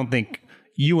 I don't think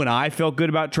you and I felt good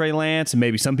about Trey Lance, and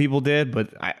maybe some people did,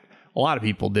 but a lot of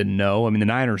people didn't know. I mean, the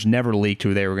Niners never leaked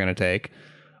who they were going to take.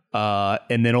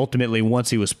 And then ultimately, once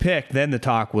he was picked, then the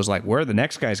talk was like, where the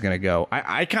next guy's going to go?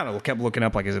 I kind of kept looking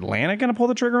up, like, is Atlanta going to pull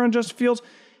the trigger on Justin Fields?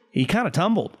 He kind of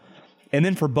tumbled. And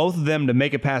then for both of them to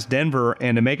make it past Denver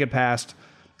and to make it past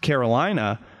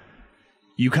Carolina,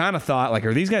 you kind of thought, like,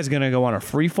 are these guys going to go on a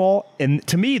free fall? And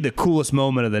to me, the coolest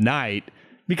moment of the night,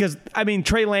 because, I mean,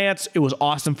 Trey Lance, it was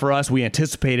awesome for us. We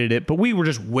anticipated it, but we were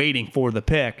just waiting for the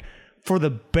pick. For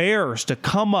the Bears to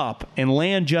come up and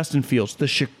land Justin Fields, the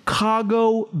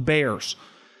Chicago Bears,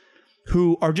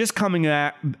 who are just coming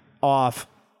off,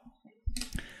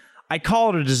 I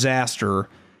call it a disaster.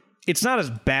 It's not as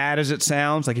bad as it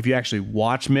sounds. Like, if you actually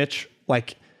watch Mitch,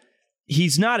 like,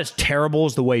 he's not as terrible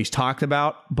as the way he's talked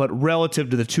about, but relative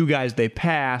to the 2 guys they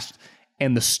passed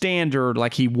and the standard,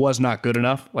 like, he was not good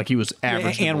enough. Like, he was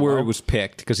average. And where he was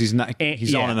picked, because he's not.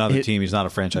 He's on another team. He's not a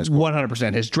franchise quarterback.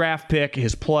 100%. His draft pick,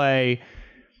 his play.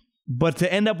 But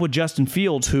to end up with Justin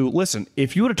Fields, who, listen,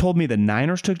 if you would have told me the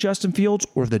Niners took Justin Fields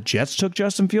or the Jets took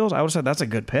Justin Fields, I would have said that's a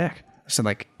good pick. I said,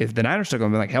 like, if the Niners took him,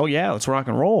 I'd be like, hell yeah, let's rock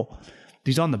and roll.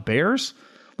 He's on the Bears.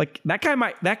 Like, that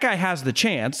guy has the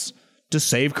chance to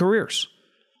save careers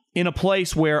in a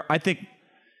place where I think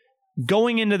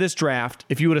going into this draft,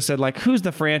 if you would have said, like, who's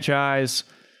the franchise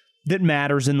that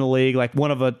matters in the league, like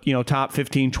one of a, you know, top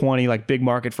 15, 20, like, big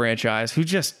market franchise who's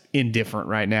just indifferent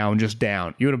right now and just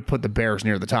down, you would have put the Bears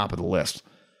near the top of the list.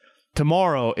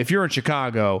 Tomorrow, if you're in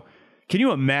Chicago, can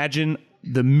you imagine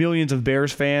the millions of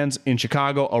Bears fans in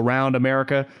Chicago around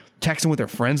America texting with their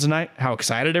friends tonight, how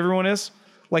excited everyone is?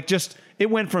 Like, just, it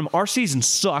went from our season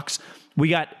sucks, we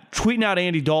got tweeting out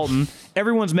Andy Dalton,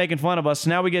 everyone's making fun of us, so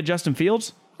now we get Justin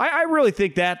Fields? I really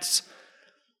think that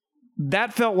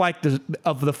felt like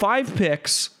of the 5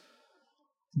 picks,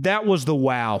 that was the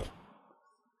wow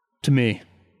to me.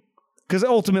 Because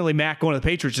ultimately, Mac going to the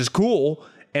Patriots is cool,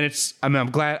 and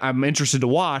I'm interested to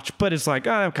watch, but it's like,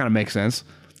 that kind of makes sense.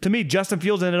 To me, Justin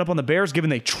Fields ended up on the Bears, given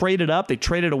they traded up, they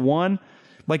traded a 1.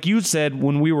 Like you said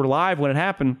when we were live when it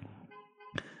happened,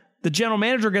 the general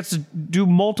manager gets to do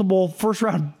multiple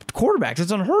first-round quarterbacks.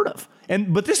 It's unheard of.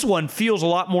 But this one feels a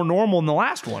lot more normal than the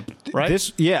last one,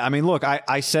 right? I mean, look,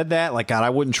 I said that, like, God, I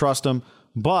wouldn't trust him.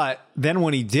 But then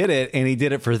when he did it, and he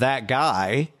did it for that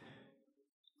guy,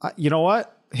 you know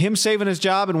what? Him saving his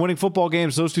job and winning football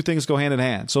games, those 2 things go hand in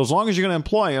hand. So as long as you're going to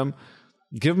employ him,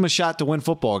 give him a shot to win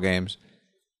football games.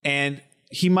 And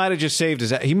he might have just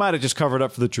he might have just covered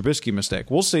up for the Trubisky mistake.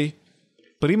 We'll see.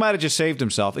 But he might have just saved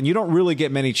himself. And you don't really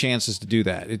get many chances to do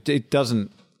that. It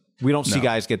doesn't. We don't see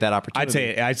guys get that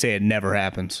opportunity. I'd say it never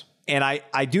happens. And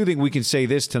I do think we can say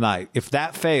this tonight. If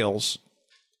that fails,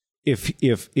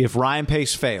 if Ryan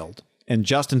Pace failed and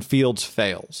Justin Fields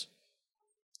fails,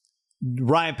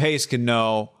 Ryan Pace can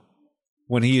know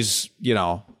when he's, you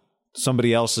know,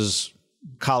 somebody else's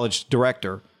college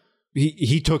director,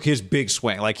 he took his big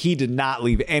swing. Like, he did not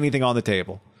leave anything on the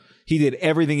table. He did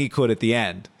everything he could at the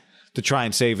end to try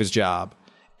and save his job.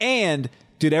 And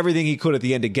did everything he could at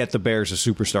the end to get the Bears a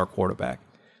superstar quarterback.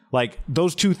 Like,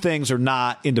 those 2 things are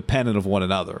not independent of one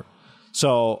another.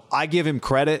 So I give him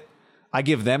credit. I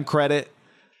give them credit.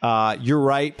 You're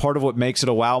right. Part of what makes it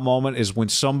a wow moment is when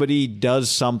somebody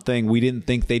does something we didn't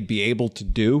think they'd be able to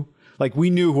do. Like, we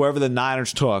knew whoever the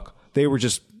Niners took, they were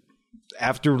just,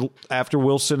 after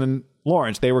Wilson and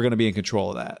Lawrence, they were going to be in control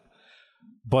of that.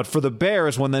 But for the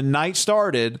Bears, when the night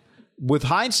started, with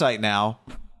hindsight now,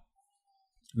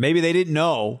 maybe they didn't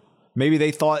know. Maybe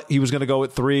they thought he was going to go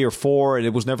at 3 or 4 and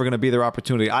it was never going to be their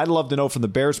opportunity. I'd love to know from the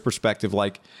Bears' perspective,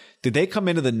 like, did they come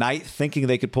into the night thinking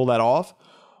they could pull that off?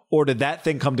 Or did that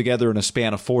thing come together in a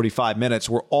span of 45 minutes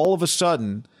where all of a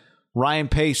sudden Ryan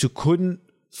Pace, who couldn't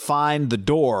find the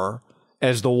door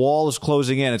as the wall is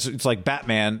closing in, it's like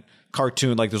Batman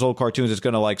cartoon, like those old cartoons, it's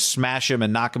going to, like, smash him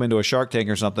and knock him into a shark tank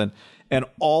or something. And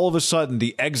all of a sudden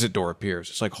the exit door appears.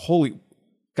 It's like, holy...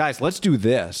 Guys, let's do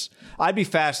this. I'd be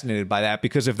fascinated by that,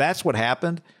 because if that's what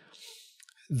happened,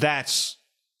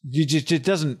 it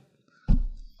doesn't.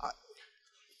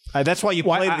 That's why you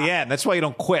play to the end. That's why you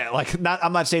don't quit. Like,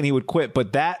 I'm not saying he would quit,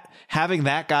 but having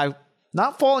that guy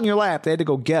not fall in your lap, they had to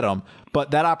go get him,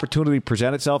 but that opportunity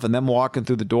present itself and them walking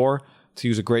through the door, to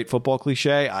use a great football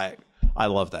cliche, I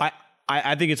love that.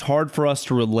 I think it's hard for us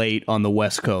to relate on the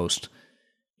West Coast.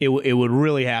 It would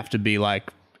really have to be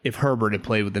like if Herbert had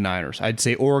played with the Niners. I'd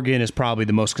say Oregon is probably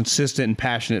the most consistent and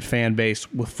passionate fan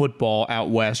base with football out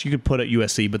west. You could put at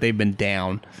USC, but they've been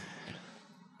down.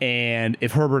 And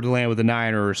if Herbert had landed with the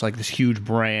Niners, like this huge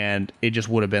brand, it just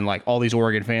would have been like all these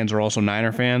Oregon fans are also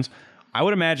Niner fans. I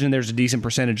would imagine there's a decent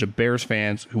percentage of Bears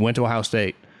fans who went to Ohio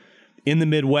State. In the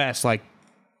Midwest, like,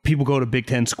 people go to Big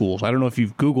Ten schools. I don't know if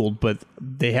you've Googled, but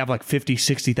they have like 50,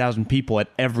 60,000 people at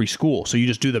every school. So you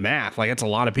just do the math. Like, that's a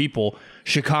lot of people.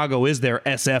 Chicago is there,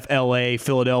 SF, LA,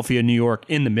 Philadelphia, New York,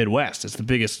 in the Midwest. It's the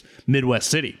biggest Midwest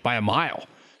city by a mile.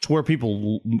 It's where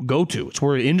people go to. It's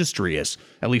where industry is,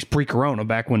 at least pre-corona,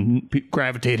 back when people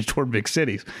gravitated toward big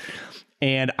cities.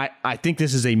 And I think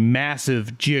this is a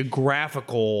massive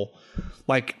geographical,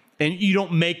 like, and you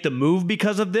don't make the move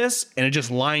because of this, and it just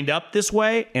lined up this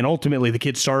way. And ultimately, the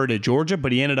kid started at Georgia,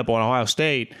 but he ended up on Ohio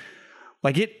State.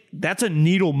 Like, that's a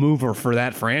needle mover for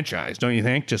that franchise, don't you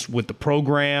think? Just with the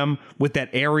program, with that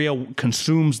area,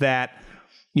 consumes that.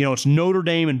 You know, it's Notre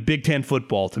Dame and Big Ten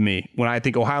football to me. When I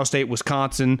think Ohio State,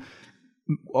 Wisconsin,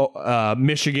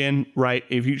 Michigan, right?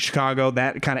 If you Chicago,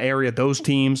 that kind of area, those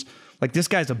teams. Like, this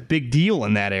guy's a big deal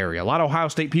in that area. A lot of Ohio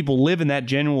State people live in that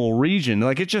general region.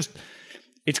 Like,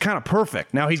 it's kind of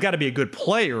perfect. Now, he's got to be a good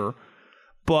player,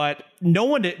 but no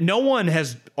one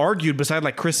has argued beside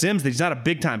like Chris Sims that he's not a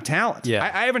big-time talent. Yeah.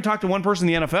 I haven't talked to one person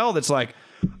in the NFL that's like,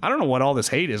 I don't know what all this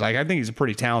hate is. Like, I think he's a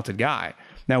pretty talented guy.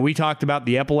 Now, we talked about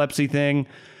the epilepsy thing.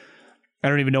 I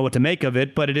don't even know what to make of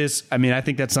it, but it is, I mean, I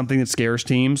think that's something that scares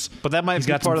teams. But that might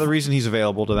be part of the reason he's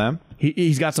available to them.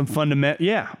 He's got some fundamental,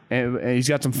 he's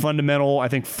got some fundamental, I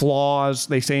think, flaws,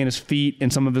 they say, in his feet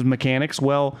and some of his mechanics.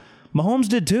 Well, Mahomes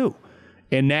did too.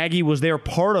 And Nagy was there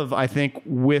part of, I think,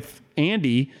 with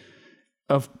Andy,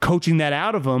 of coaching that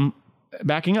out of him,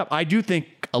 backing up. I do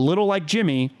think a little like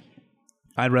Jimmy,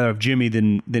 I'd rather have Jimmy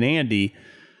than Andy,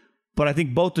 but I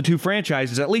think both the two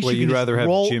franchises, at least you'd rather have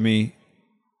Jimmy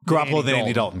Garoppolo than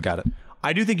Andy Dalton. Got it.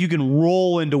 I do think you can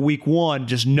roll into week one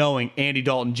just knowing Andy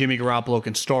Dalton, Jimmy Garoppolo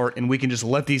can start, and we can just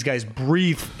let these guys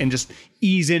breathe and just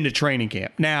ease into training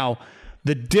camp. Now,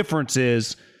 the difference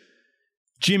is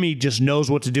Jimmy just knows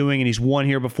what to doing, and he's won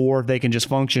here before. They can just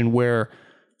function. Where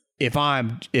if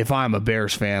I'm a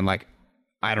Bears fan, like,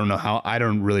 I don't know how, I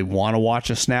don't really want to watch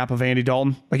a snap of Andy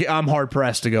Dalton. Like, I'm hard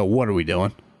pressed to go, what are we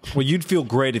doing? Well, you'd feel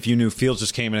great if you knew Fields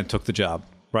just came in and took the job,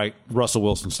 right? Russell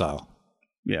Wilson style.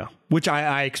 Yeah, which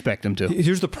I expect him to.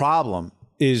 Here's the problem: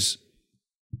 is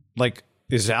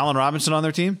Allen Robinson on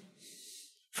their team?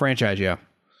 Franchise, yeah.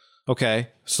 Okay,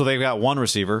 so they've got one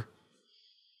receiver.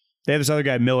 They have this other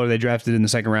guy, Miller, they drafted in the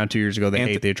second round 2 years ago. They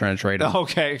hate. They're trying to trade him.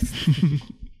 Okay.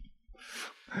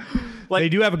 They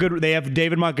do have a good. They have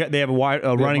David Montgomery. They have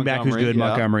a running back who's good,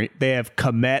 Montgomery. They have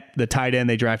Komet, the tight end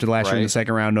they drafted last year in the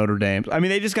second round, Notre Dame. I mean,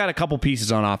 they just got a couple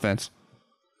pieces on offense.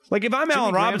 Like, if I'm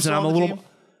Allen Robinson, I'm a little.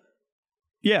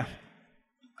 Yeah.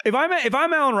 If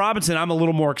I'm Allen Robinson, I'm a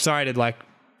little more excited. Like,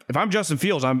 if I'm Justin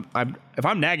Fields, if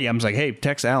I'm Nagy, I'm just like, hey,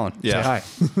 text Allen. Yeah.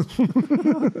 Say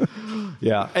hi.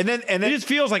 Yeah. And then it just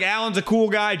feels like Allen's a cool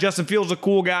guy. Justin Fields is a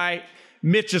cool guy.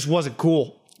 Mitch just wasn't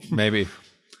cool. Maybe.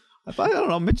 I don't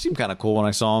know. Mitch seemed kind of cool when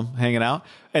I saw him hanging out.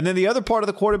 And then the other part of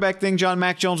the quarterback thing,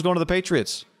 Mac Jones going to the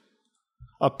Patriots.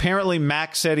 Apparently,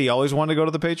 Mac said he always wanted to go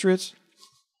to the Patriots.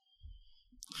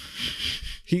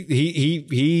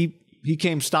 He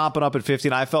came stomping up at 50,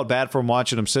 and I felt bad for him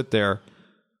watching him sit there.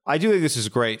 I do think this is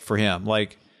great for him.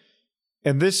 Like,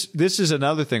 and this is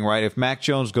another thing, right? If Mac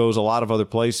Jones goes a lot of other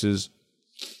places,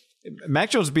 Mac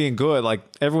Jones being good, like,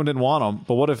 everyone didn't want him,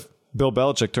 but what if Bill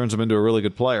Belichick turns him into a really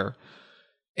good player?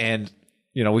 And,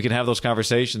 you know, we can have those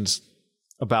conversations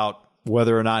about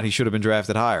whether or not he should have been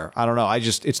drafted higher. I don't know.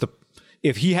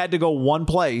 If he had to go one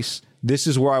place, this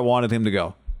is where I wanted him to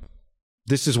go.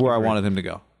 This is where I wanted him to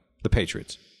go. The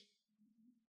Patriots.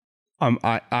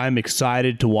 I'm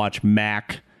excited to watch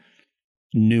Mac,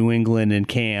 New England, and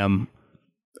Cam.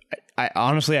 I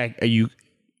honestly,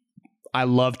 I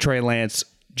love Trey Lance,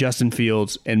 Justin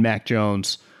Fields, and Mac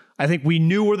Jones. I think we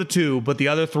knew were the two, but the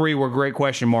other three were great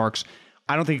question marks.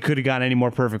 I don't think it could have gotten any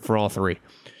more perfect for all three.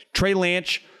 Trey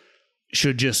Lance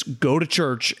should just go to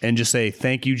church and just say,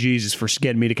 thank you, Jesus, for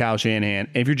getting me to Kyle Shanahan.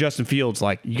 And if you're Justin Fields,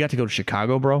 like, you got to go to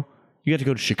Chicago, bro. You got to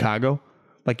go to Chicago.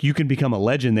 Like, you can become a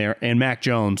legend there. And Mac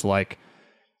Jones, like,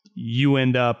 you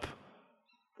end up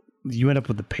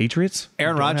with the Patriots?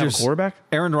 Aaron Rodgers, quarterback?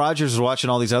 Aaron Rodgers is watching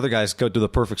all these other guys go to the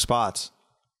perfect spots.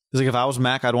 He's like, if I was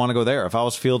Mac, I'd want to go there. If I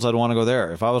was Fields, I'd want to go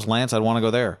there. If I was Lance, I'd want to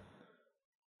go there.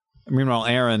 Meanwhile,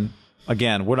 Aaron,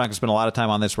 again, we're not going to spend a lot of time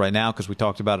on this right now because we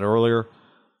talked about it earlier.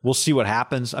 We'll see what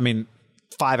happens. I mean,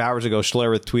 5 hours ago,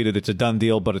 Schlereth tweeted it's a done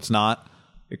deal, but it's not.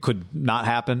 It could not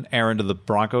happen. Aaron to the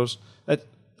Broncos.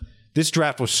 This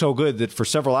draft was so good that for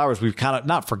several hours we've kind of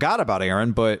not forgot about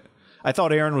Aaron, but I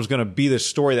thought Aaron was going to be the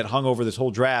story that hung over this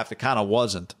whole draft. It kind of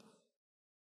wasn't.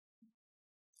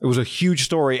 It was a huge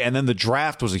story, and then the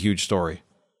draft was a huge story.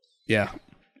 Yeah,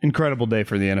 incredible day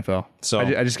for the NFL. So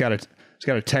I just got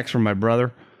a text from my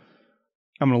brother.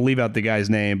 I'm going to leave out the guy's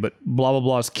name, but blah blah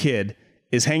blah's kid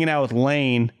is hanging out with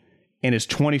Lane and his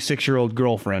 26-year-old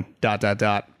girlfriend. ...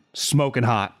 Smoking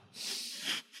hot.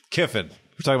 Kiffin.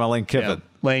 We're talking about Lane Kiffin. Yeah,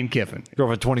 Lane Kiffin.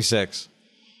 Girlfriend 26.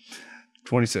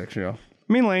 26. Yeah. I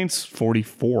mean, Lane's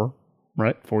 44,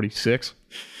 right? 46.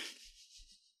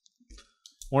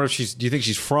 Wonder if she's. Do you think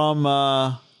she's from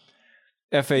FAU?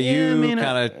 Yeah,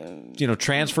 kind of,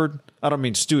 transferred. I don't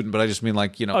mean student, but I just mean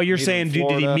like, Oh, you're saying did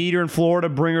he meet her in Florida,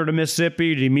 bring her to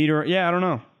Mississippi? Did he meet her? Yeah, I don't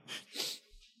know.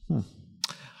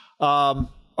 All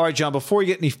right, John. Before we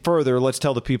get any further, let's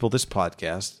tell the people this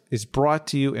podcast is brought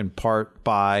to you in part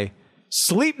by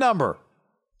Sleep Number.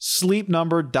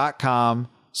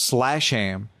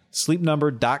 SleepNumber.com/ham.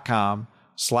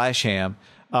 SleepNumber.com/ham.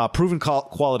 Proven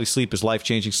quality sleep is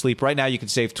life-changing sleep. Right now, you can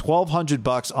save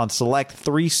 $1,200 on select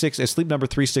Sleep Number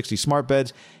 360 smart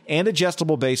beds and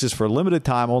adjustable bases for a limited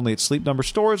time only at Sleep Number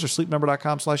stores or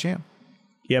SleepNumber.com/ham.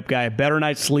 Yep, guy. A better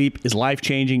night's sleep is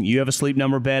life-changing. You have a Sleep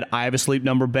Number bed. I have a Sleep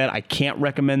Number bed. I can't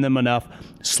recommend them enough.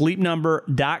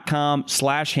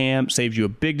 SleepNumber.com/ham saves you a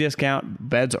big discount.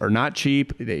 Beds are not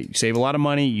cheap. They save a lot of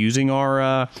money using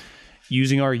our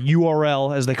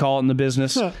URL, as they call it in the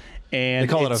business. And they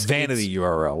call it a vanity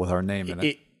URL with our name in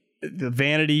it. The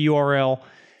vanity URL.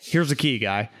 Here's the key,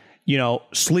 guy.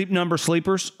 Sleep Number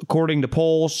sleepers, according to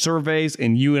polls, surveys,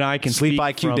 and you and I can Sleep speak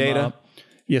IQ from, data.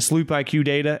 Sleep IQ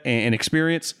data and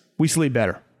experience. We sleep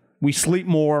better. We sleep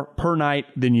more per night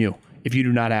than you if you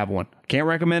do not have one. Can't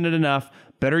recommend it enough.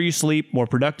 Better you sleep, more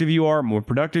productive you are, more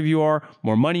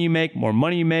money you make,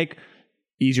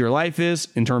 easier life is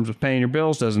in terms of paying your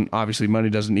bills. Money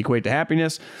doesn't equate to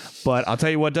happiness, but I'll tell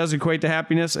you what does equate to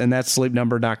happiness, and that's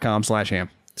sleepnumber.com/ham.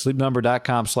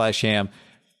 Sleepnumber.com/ham.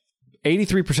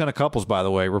 83% of couples, by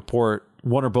the way, report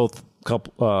one or both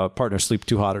partners sleep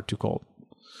too hot or too cold.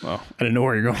 Well, I didn't know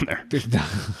where you're going there.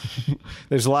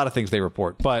 There's a lot of things they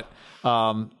report, but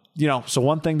so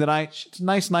one thing tonight, it's a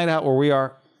nice night out where we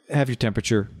are. Have your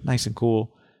temperature nice and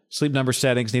cool. Sleep Number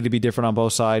settings need to be different on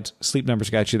both sides. Sleep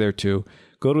Number's got you there too.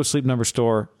 Go to a Sleep Number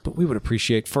store, but we would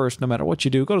appreciate first, no matter what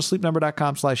you do, go to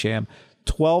sleepnumber.com/ham.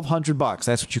 $1,200.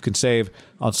 That's what you can save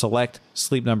on select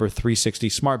Sleep Number 360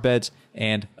 smart beds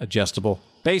and adjustable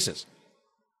bases.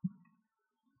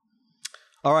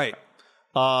 All right.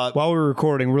 While we're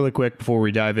recording, really quick before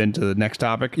we dive into the next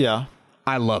topic. Yeah.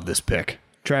 I love this pick.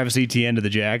 Travis Etienne to the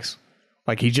Jags.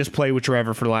 Like, he just played with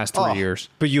Trevor for the last 3 years.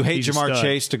 But you hate Jamar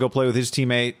Chase to go play with his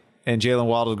teammate and Jalen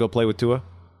Waddle to go play with Tua?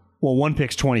 Well, one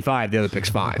pick's 25, the other pick's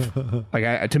 5.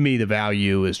 To me, the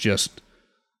value is just...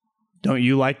 Don't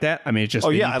you like that? I mean, it's just...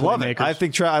 I love it. I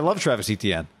think I love Travis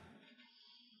Etienne.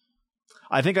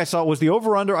 I think I saw, was the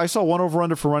over-under, I saw one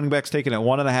over-under for running backs taken at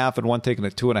 1.5 and one taken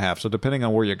at 2.5. So depending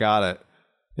on where you got it.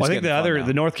 Well, I think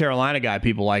the North Carolina guy,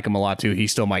 people like him a lot too. He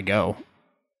still might go.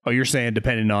 Oh, you're saying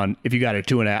depending on if you got a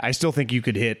 2.5. I still think you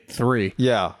could hit 3.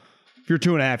 Yeah. If you're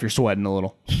 2.5, you're sweating a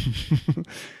little.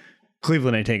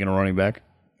 Cleveland ain't taking a running back.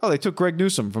 Oh, they took Greg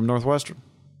Newsome from Northwestern.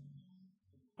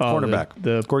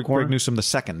 Cornerback. Greg Newsome the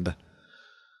second.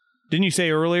 Didn't you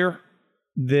say earlier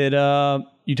that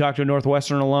you talked to a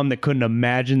Northwestern alum that couldn't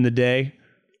imagine the day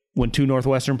when 2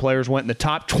 Northwestern players went in the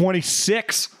top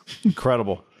 26?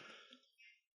 Incredible.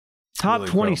 Top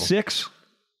really 26?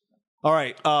 All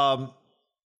right.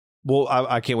 Well,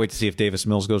 I can't wait to see if Davis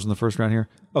Mills goes in the first round here.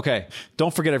 Okay.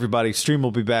 Don't forget, everybody. Stream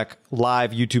will be back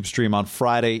live YouTube stream on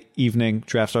Friday evening.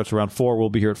 Draft starts around 4. We'll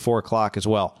be here at 4 o'clock as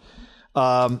well.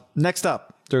 Next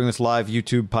up, during this live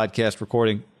YouTube podcast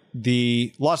recording,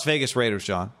 the Las Vegas Raiders,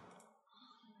 John.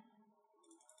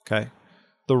 Okay.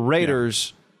 The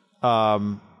Raiders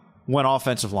went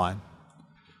offensive line.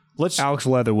 Alex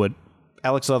Leatherwood,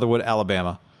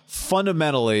 Alabama.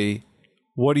 Fundamentally,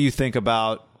 what do you think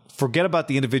about, forget about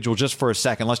the individual just for a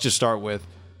second. Let's just start with,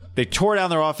 they tore down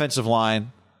their offensive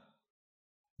line.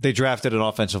 They drafted an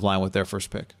offensive line with their first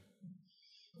pick.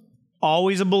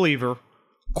 Always a believer.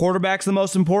 Quarterback's the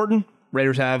most important.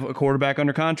 Raiders have a quarterback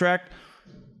under contract.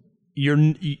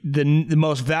 The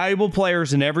most valuable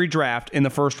players in every draft in the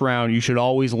first round, you should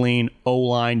always lean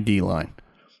O-line, D-line.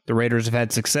 The Raiders have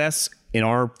had success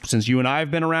since you and I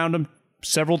have been around him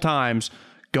several times,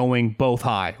 going both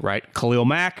high, right? Khalil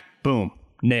Mack, boom,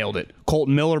 nailed it.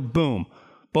 Colton Miller, boom.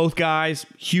 Both guys,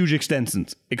 huge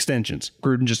extensions.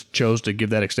 Gruden just chose to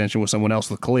give that extension with someone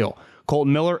else with Khalil.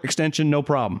 Colton Miller, extension, no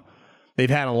problem. They've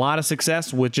had a lot of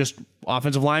success with just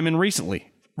offensive linemen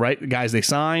recently, right? The guys they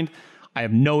signed, I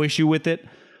have no issue with it.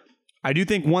 I do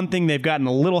think one thing they've gotten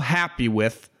a little happy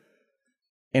with,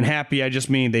 and happy I just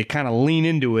mean they kind of lean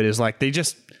into it, is like they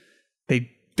just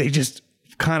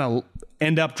kind of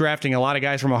end up drafting a lot of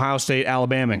guys from Ohio State,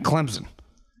 Alabama, and Clemson.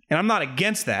 And I'm not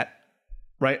against that.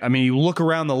 Right, I mean, you look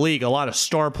around the league, a lot of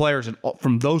star players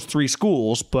from those three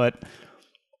schools, but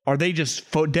are they just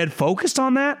dead focused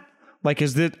on that? Like,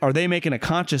 are they making a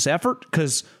conscious effort?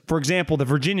 Because, for example, the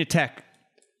Virginia Tech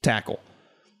tackle,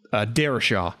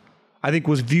 Darashaw, I think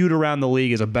was viewed around the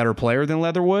league as a better player than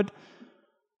Leatherwood,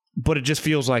 but it just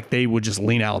feels like they would just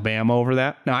lean Alabama over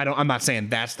that. Now, I'm not saying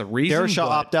that's the reason. Darashaw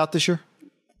opt out this year?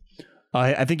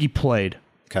 I think he played.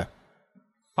 Okay.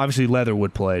 Obviously,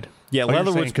 Leatherwood played. Yeah,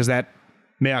 Leatherwood, because that.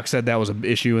 Mayock said that was an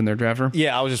issue in their draft room.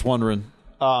 Yeah, I was just wondering.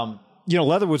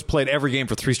 Leatherwood's played every game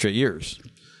for 3 straight years.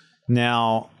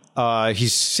 Now,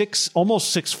 he's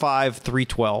almost 6'5",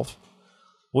 312.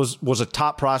 Was a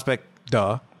top prospect,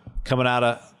 coming out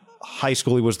of high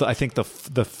school. He was, I think, the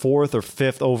 4th or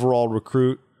 5th overall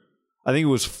recruit. I think he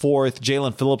was 4th.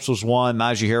 Jalen Phillips was 1.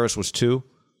 Najee Harris was 2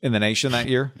 in the nation that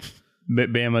year.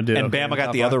 Bama did. And Bama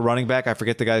got the other running back. I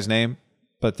forget the guy's name.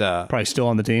 But probably still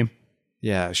on the team.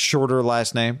 Yeah, shorter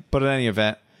last name. But in any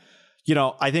event,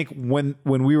 I think when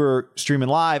we were streaming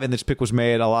live and this pick was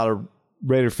made, a lot of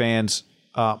Raider fans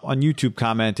on YouTube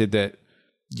commented that,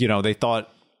 they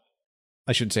thought,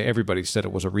 I shouldn't say everybody said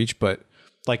it was a reach, but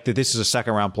like that this is a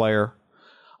second-round player.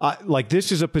 Like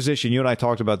this is a position, you and I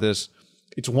talked about this.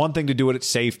 It's one thing to do it at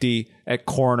safety, at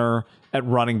corner, at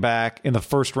running back, in the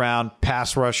first round,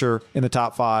 pass rusher in the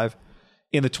top 5.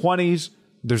 In the 20s,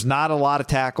 there's not a lot of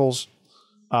tackles.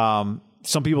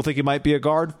 Some people think he might be a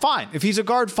guard. Fine. If he's a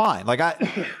guard, fine.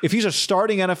 If he's a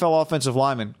starting NFL offensive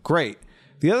lineman, great.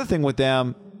 The other thing with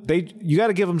them, you got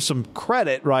to give them some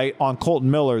credit, right? On Colton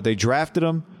Miller, they drafted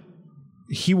him.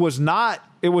 It was not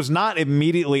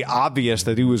immediately obvious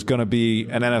that he was going to be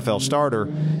an NFL starter.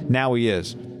 Now he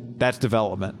is. That's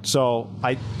development. So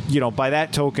by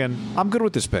that token, I'm good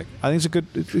with this pick. I think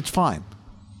it's fine.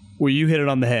 Well, you hit it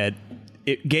on the head.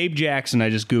 Gabe Jackson,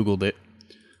 I just Googled it,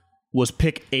 was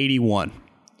pick 81.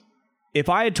 If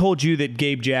I had told you that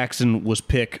Gabe Jackson was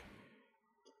pick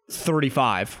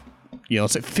 35,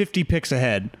 let's say 50 picks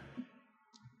ahead,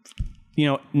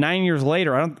 9 years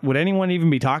later, would anyone even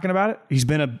be talking about it? He's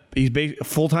been a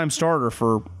full-time starter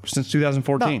since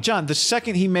 2014. No, John, the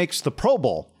second he makes the Pro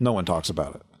Bowl, no one talks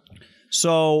about it.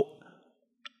 So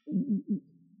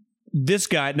this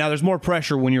guy, now there's more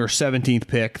pressure when you're a 17th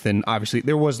pick than obviously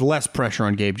there was less pressure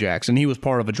on Gabe Jackson. He was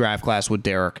part of a draft class with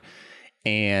Derek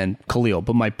and Khalil.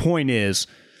 But my point is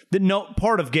that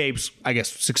part of Gabe's, I guess,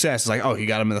 success is like, oh, he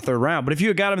got him in the 3rd round. But if you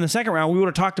had got him in the 2nd round, we would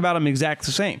have talked about him exactly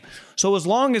the same. So as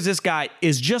long as this guy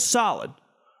is just solid,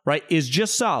 right,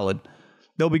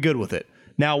 they'll be good with it.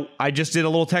 Now, I just did a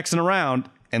little texting around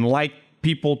and like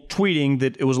people tweeting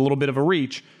that it was a little bit of a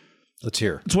reach. Let's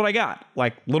hear. That's what I got,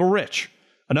 like Little Rich.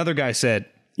 Another guy said,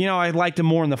 I liked him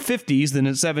more in the 50s than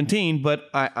at 17, but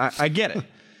I get it.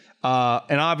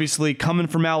 And obviously, coming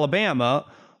from Alabama,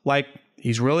 like,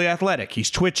 he's really athletic.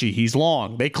 He's twitchy. He's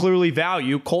long. They clearly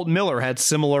value. Colton Miller had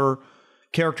similar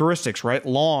characteristics, right?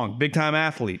 Long, big-time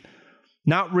athlete.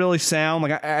 Not really sound.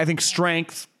 Like, I think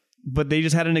strength, but they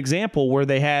just had an example where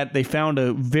they found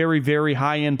a very, very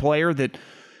high-end player that,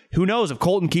 who knows, if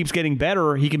Colton keeps getting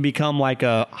better, he can become like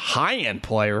a high-end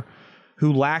player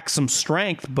who lacks some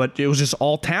strength, but it was just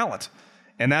all talent.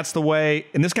 And that's the way,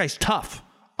 and this guy's tough.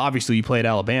 Obviously, he played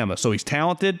Alabama, so he's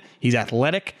talented, he's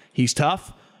athletic, he's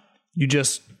tough.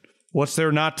 What's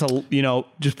there not to,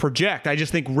 just project? I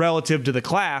just think relative to the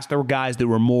class, there were guys that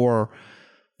were more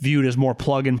viewed as more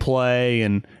plug and play.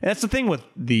 And that's the thing with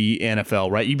the NFL,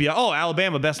 right? You'd be like, oh,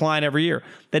 Alabama, best line every year.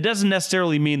 That doesn't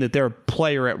necessarily mean that their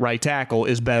player at right tackle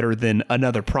is better than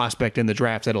another prospect in the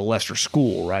draft at a lesser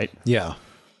school, right? Yeah.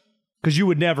 Because you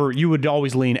would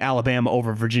always lean Alabama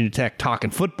over Virginia Tech talking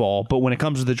football, but when it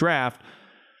comes to the draft,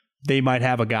 they might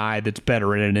have a guy that's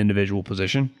better at an individual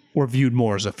position or viewed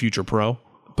more as a future pro.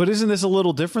 But isn't this a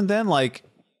little different then? Like,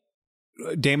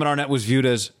 Damon Arnett was viewed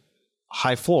as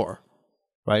high floor,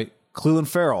 right? Cleveland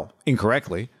Farrell,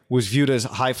 incorrectly, was viewed as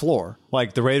high floor.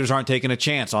 Like, the Raiders aren't taking a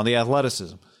chance on the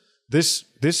athleticism. This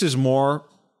is more...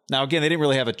 Now, again, they didn't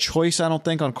really have a choice, I don't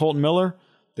think, on Colton Miller.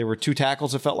 There were 2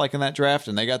 tackles, it felt like, in that draft,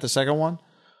 and they got the second one.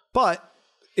 But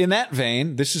in that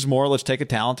vein, this is more, let's take a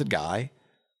talented guy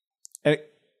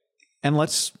and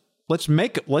let's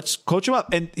coach him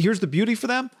up. And here's the beauty for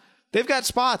them. They've got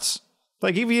spots.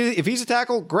 Like if he's a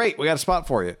tackle, great. We got a spot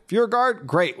for you. If you're a guard,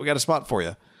 great. We got a spot for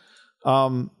you.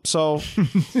 So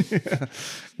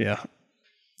yeah.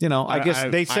 You know, I guess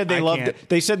they said they loved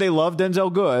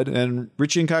Denzel Good and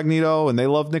Richie Incognito, and they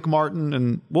loved Nick Martin,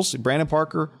 and we'll see Brandon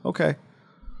Parker. Okay.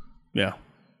 Yeah.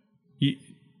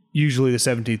 Usually the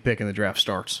 17th pick in the draft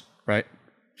starts, right?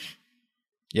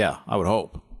 Yeah, I would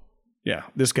hope. Yeah,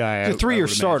 this guy... He's a 3-year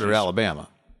starter at Alabama.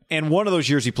 And one of those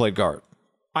years he played guard.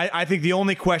 I think the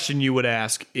only question you would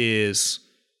ask is...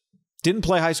 Didn't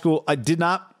play high school. I did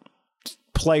not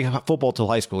play football till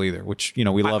high school either, which, you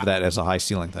know, we love that as a high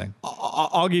ceiling thing.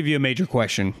 I'll give you a major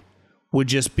question. Would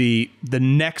just be the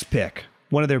next pick.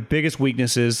 One of their biggest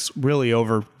weaknesses, really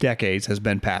over decades, has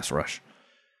been pass rush.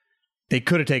 They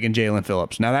could have taken Jalen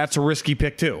Phillips. Now, that's a risky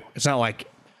pick, too. It's not like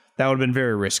that would have been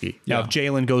very risky. Yeah. Now, if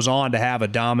Jalen goes on to have a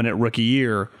dominant rookie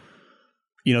year,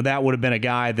 you know, that would have been a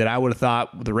guy that I would have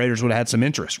thought the Raiders would have had some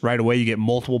interest. Right away, you get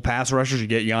multiple pass rushers. You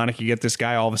get Yannick, you get this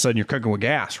guy. All of a sudden, you're cooking with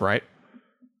gas, right?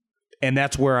 And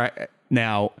that's where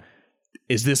now,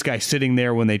 is this guy sitting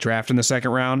there when they draft in the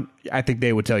second round? I think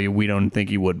they would tell you we don't think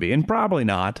he would be, and probably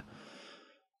not.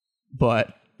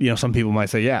 But, you know, some people might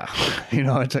say, yeah. You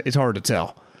know, it's hard to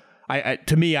tell.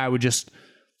 To me, I would just,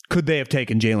 could they have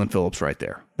taken Jalen Phillips right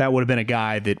there? That would have been a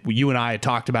guy that you and I had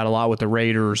talked about a lot with the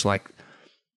Raiders, like,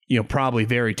 you know, probably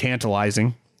very tantalizing.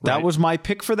 Right? That was my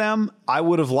pick for them. I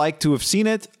would have liked to have seen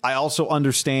it. I also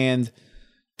understand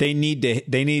they need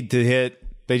to hit.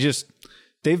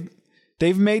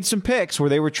 They've made some picks where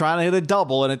they were trying to hit a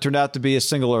double and it turned out to be a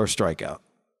single or a strikeout.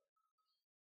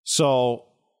 So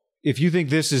if you think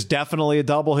this is definitely a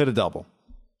double, hit a double.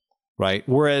 Right.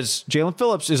 Whereas Jalen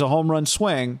Phillips is a home run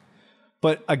swing.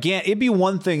 But again, it'd be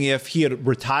one thing if he had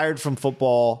retired from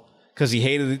football because he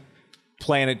hated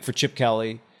playing it for Chip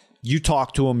Kelly. You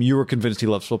talked to him. You were convinced he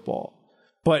loves football.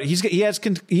 But he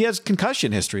has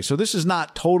concussion history. So this is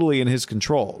not totally in his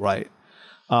control. Right.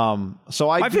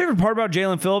 My favorite part about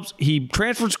Jalen Phillips, he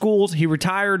transferred schools. He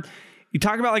retired. You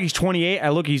talk about like he's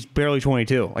 28. He's barely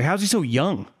 22. Like, how's he so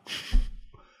young?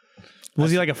 Was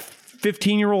he like a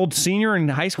 15-year-old senior in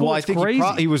high school? Well, That's I think crazy.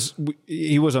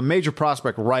 he was a major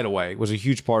prospect right away. It was a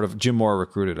huge part of Jim Moore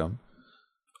recruited him.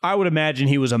 I would imagine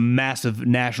he was a massive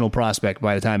national prospect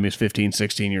by the time he was 15,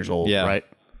 16 years old, right?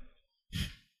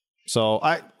 So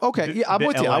I'm with you.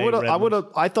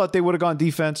 I thought they would have gone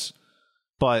defense,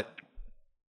 but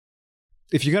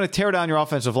if you're going to tear down your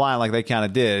offensive line like they kind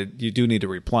of did, you do need to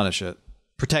replenish it.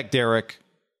 Protect Derek.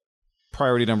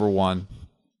 Priority number one.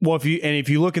 Well, if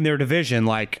you look in their division,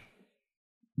 like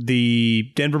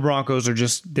the Denver Broncos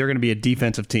they're going to be a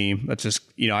defensive team. That's just,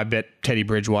 you know, I bet Teddy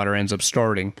Bridgewater ends up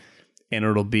starting and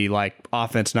it'll be like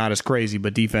offense not as crazy,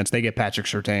 but defense, they get Patrick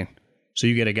Surtain. So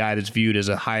you get a guy that's viewed as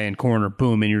a high-end corner,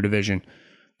 boom, in your division.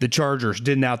 The Chargers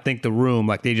didn't outthink the room,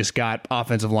 like they just got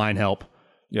offensive line help.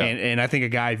 Yeah. And I think a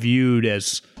guy viewed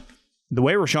as the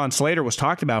way Rashawn Slater was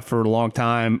talked about for a long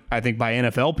time, I think by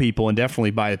NFL people and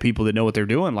definitely by the people that know what they're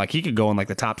doing, like he could go in like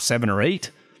the top 7 or 8.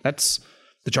 That's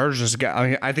the Chargers just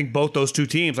got. I think both those two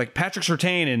teams, like Patrick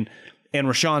Surtain and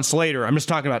Rashawn Slater, I'm just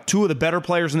talking about two of the better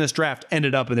players in this draft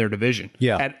ended up in their division.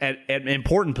 Yeah. At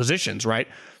important positions, right?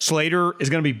 Slater is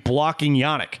going to be blocking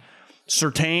Yannick.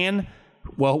 Surtain,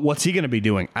 well, what's he going to be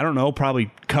doing? I don't know.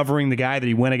 Probably covering the guy that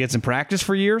he went against in practice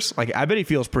for years. Like, I bet he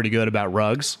feels pretty good about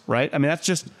Ruggs, right? I mean, that's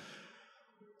just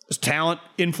talent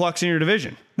influx in your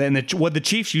division. Then what the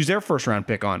Chiefs use their first round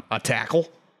pick on? A tackle.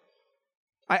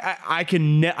 I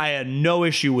had no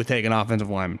issue with taking offensive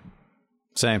linemen.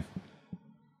 Same.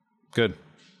 Good.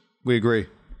 We agree.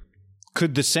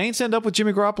 Could the Saints end up with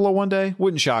Jimmy Garoppolo one day?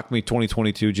 Wouldn't shock me.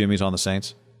 2022, Jimmy's on the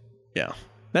Saints. Yeah.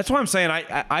 That's why I'm saying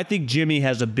I think Jimmy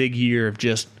has a big year of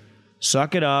just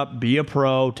suck it up, be a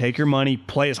pro, take your money,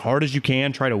 play as hard as you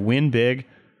can, try to win big.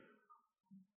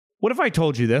 What if I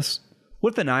told you this?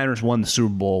 What if the Niners won the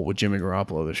Super Bowl with Jimmy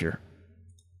Garoppolo this year?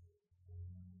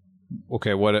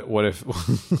 Okay, what if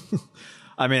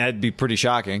I mean, that'd be pretty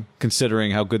shocking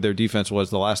considering how good their defense was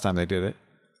the last time they did it.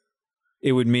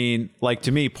 It would mean, like,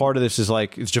 to me, part of this is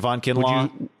like, is Javon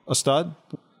Kinlaw a stud?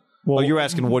 Well, you're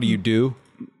asking, what do you do?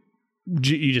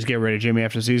 You just get rid of Jimmy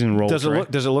after the season and roll. Does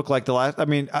it look like the last? I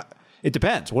mean, it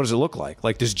depends. What does it look like?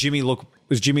 Like, does Jimmy look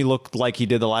like he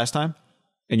did the last time?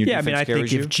 And your defense I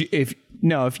carries think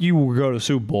if you go to the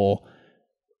Super Bowl,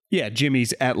 yeah,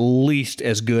 Jimmy's at least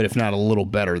as good, if not a little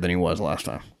better than he was last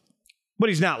time. But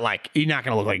he's not going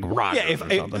to look like Rodgers or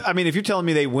something. I mean, if you're telling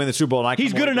me they win the Super Bowl, and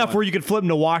he's good enough where you could flip him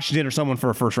to Washington or someone for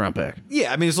a first round pick.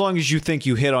 Yeah, I mean, as long as you think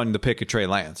you hit on the pick of Trey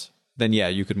Lance, then yeah,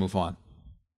 you could move on.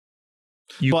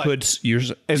 Do you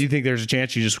think there's a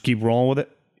chance you just keep rolling with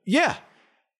it? Yeah.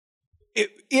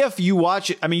 If you watch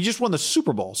it, I mean, you just won the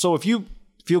Super Bowl. So if you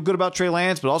feel good about Trey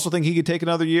Lance, but also think he could take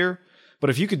another year, but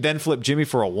if you could then flip Jimmy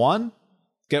for a 1,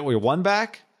 get your 1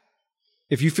 back,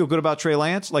 if you feel good about Trey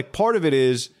Lance, like part of it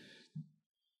is,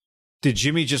 did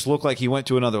Jimmy just look like he went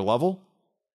to another level?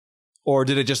 Or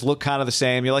did it just look kind of the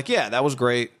same? You're like, yeah, that was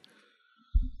great.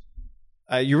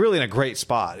 You're really in a great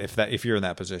spot if you're in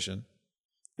that position.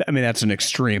 I mean, that's an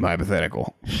extreme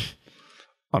hypothetical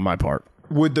on my part.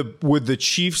 Would the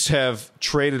Chiefs have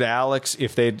traded Alex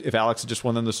if Alex had just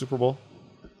won them the Super Bowl?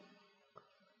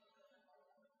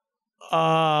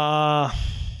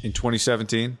 In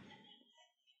 2017?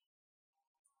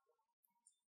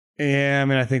 Yeah, I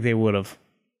mean, I think they would have.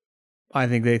 I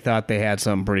think they thought they had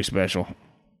something pretty special.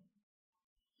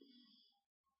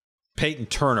 Peyton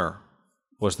Turner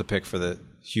was the pick for the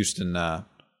Houston,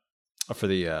 for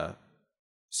the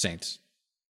Saints.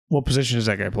 What position does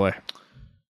that guy play?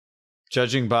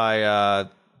 Judging by,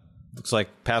 looks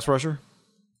like pass rusher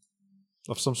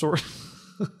of some sort.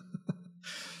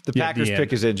 The Packers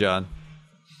pick is in, John.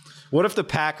 What if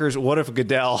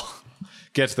Goodell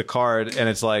gets the card and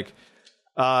it's like,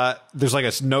 there's like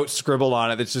a note scribbled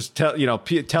on it that's just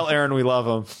tell Aaron we love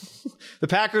him. The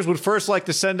Packers would first like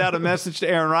to send out a message to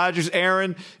Aaron Rodgers.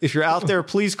 Aaron, if you're out there,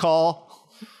 please call.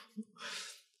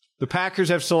 The Packers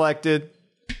have selected,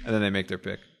 and then they make their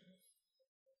pick.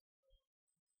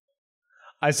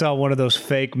 I saw one of those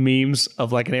fake memes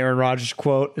of like an Aaron Rodgers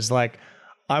quote. It's like,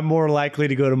 I'm more likely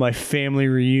to go to my family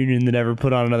reunion than ever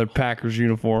put on another Packers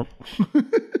uniform.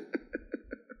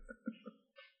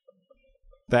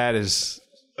 That is...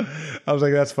 I was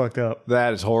like, that's fucked up.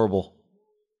 That is horrible.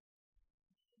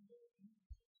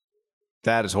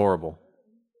 That is horrible.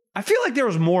 I feel like there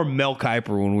was more Mel Kiper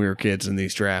when we were kids in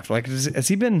these drafts. Like, has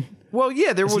he been... Well,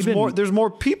 yeah, there's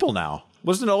more people now.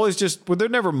 Wasn't it always just... Were there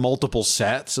never multiple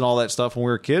sets and all that stuff when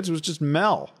we were kids? It was just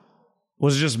Mel.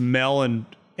 Was it just Mel and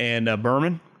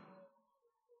Berman?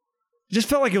 It just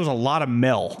felt like it was a lot of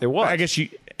Mel. It was. I guess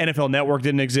NFL Network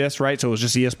didn't exist, right? So it was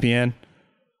just ESPN.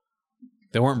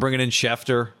 They weren't bringing in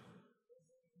Schefter,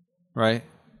 right?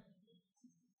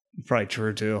 Probably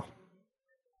true, too.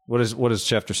 What is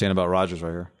Schefter saying about Rodgers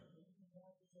right here?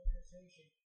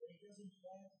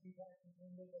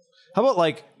 How about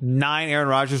like 9 Aaron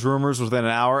Rodgers rumors within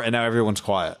an hour, and now everyone's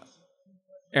quiet?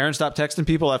 Aaron stopped texting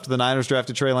people after the Niners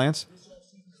drafted Trey Lance?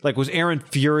 Like, was Aaron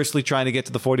furiously trying to get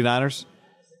to the 49ers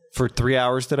for 3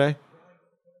 hours today?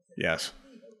 Yes.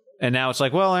 And now it's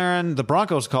like, well, Aaron, the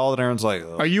Broncos called, and Aaron's like...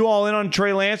 Ugh. Are you all in on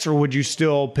Trey Lance, or would you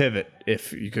still pivot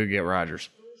if you could get Rodgers?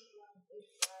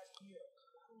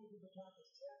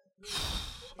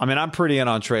 I mean, I'm pretty in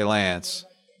on Trey Lance.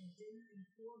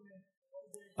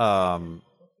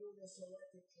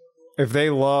 If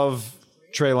they love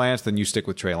Trey Lance, then you stick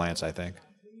with Trey Lance, I think.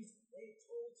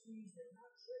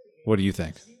 What do you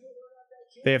think?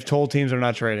 They have told teams they're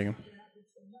not trading him.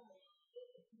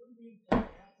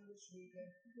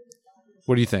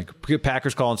 What do you think?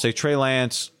 Packers call and say, Trey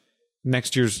Lance,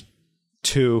 next year's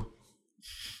 2,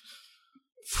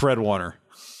 Fred Warner.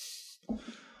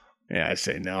 Yeah, I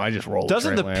say no. I just roll.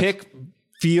 Doesn't the pick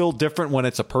feel different when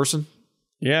it's a person?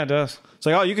 Yeah, it does. It's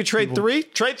like, oh, you could trade 3?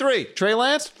 Trade 3. Trey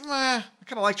Lance? I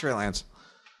kind of like Trey Lance.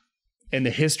 In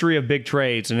the history of big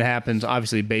trades, and it happens,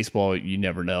 obviously, baseball, you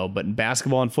never know, but in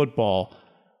basketball and football,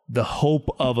 the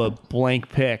hope of a blank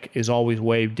pick is always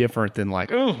way different than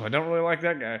like, oh, I don't really like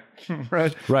that guy.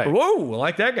 Right. Or, whoa, I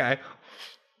like that guy.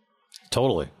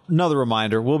 Totally. Another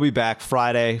reminder, we'll be back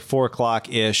Friday, 4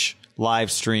 o'clock-ish,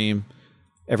 live stream.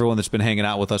 Everyone that's been hanging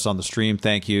out with us on the stream,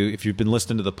 thank you. If you've been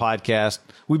listening to the podcast,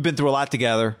 we've been through a lot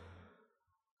together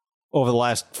over the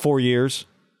last 4 years.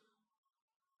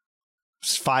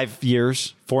 5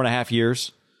 years, 4.5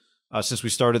 years since we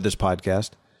started this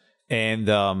podcast.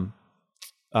 And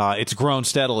it's grown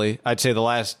steadily. I'd say the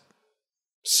last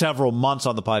several months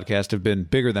on the podcast have been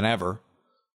bigger than ever,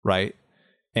 right?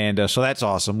 And so that's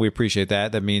awesome. We appreciate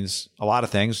that. That means a lot of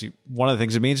things. One of the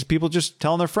things it means is people just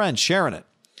telling their friends, sharing it.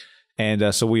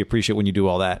 And so we appreciate when you do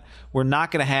all that. We're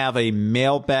not going to have a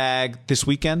mailbag this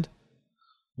weekend.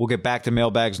 We'll get back to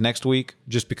mailbags next week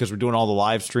just because we're doing all the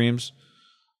live streams.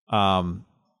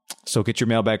 So get your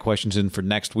mailbag questions in for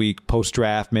next week,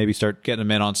 post-draft, maybe start getting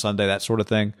them in on Sunday, that sort of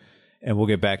thing. And we'll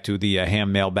get back to the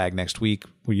ham mailbag next week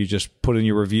where you just put in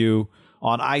your review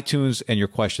on iTunes and your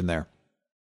question there.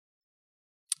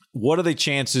 What are the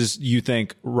chances you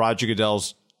think Roger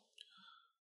Goodell's...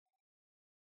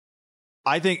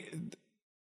 I think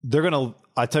they're going to...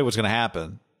 I tell you what's going to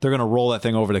happen. They're going to roll that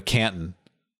thing over to Canton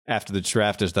after the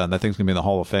draft is done. That thing's going to be in the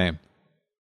Hall of Fame.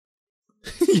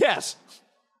 Yes.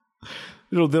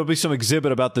 There'll be some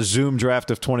exhibit about the Zoom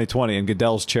draft of 2020, and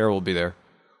Goodell's chair will be there.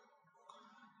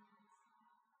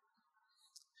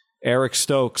 Eric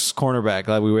Stokes, cornerback.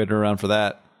 Glad we waited around for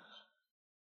that.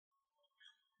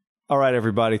 All right,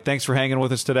 everybody. Thanks for hanging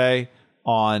with us today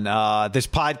on this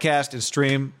podcast and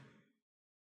stream.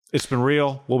 It's been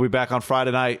real. We'll be back on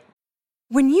Friday night.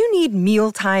 When you need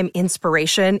mealtime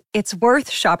inspiration, it's worth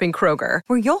shopping Kroger,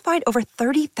 where you'll find over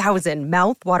 30,000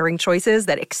 mouth-watering choices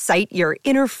that excite your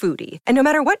inner foodie. And no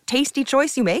matter what tasty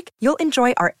choice you make, you'll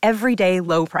enjoy our everyday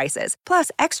low prices, plus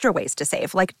extra ways to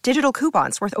save, like digital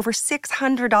coupons worth over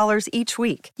 $600 each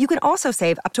week. You can also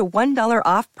save up to $1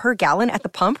 off per gallon at the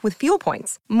pump with fuel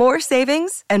points. More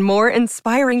savings and more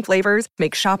inspiring flavors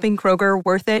make shopping Kroger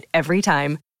worth it every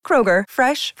time. Kroger,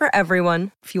 fresh for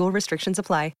everyone. Fuel restrictions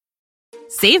apply.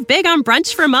 Save big on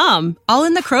brunch for mom, all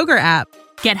in the Kroger app.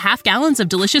 Get half gallons of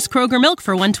delicious Kroger milk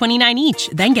for $1.29 each.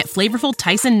 Then get flavorful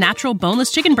Tyson natural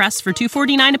boneless chicken breasts for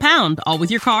 $2.49 a pound, all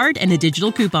with your card and a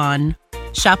digital coupon.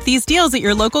 Shop these deals at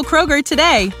your local Kroger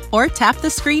today, or tap the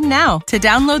screen now to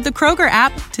download the Kroger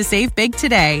app to save big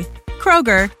today.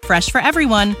 Kroger, fresh for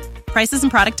everyone. Prices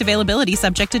and product availability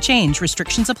subject to change.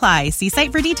 Restrictions apply. See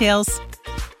site for details.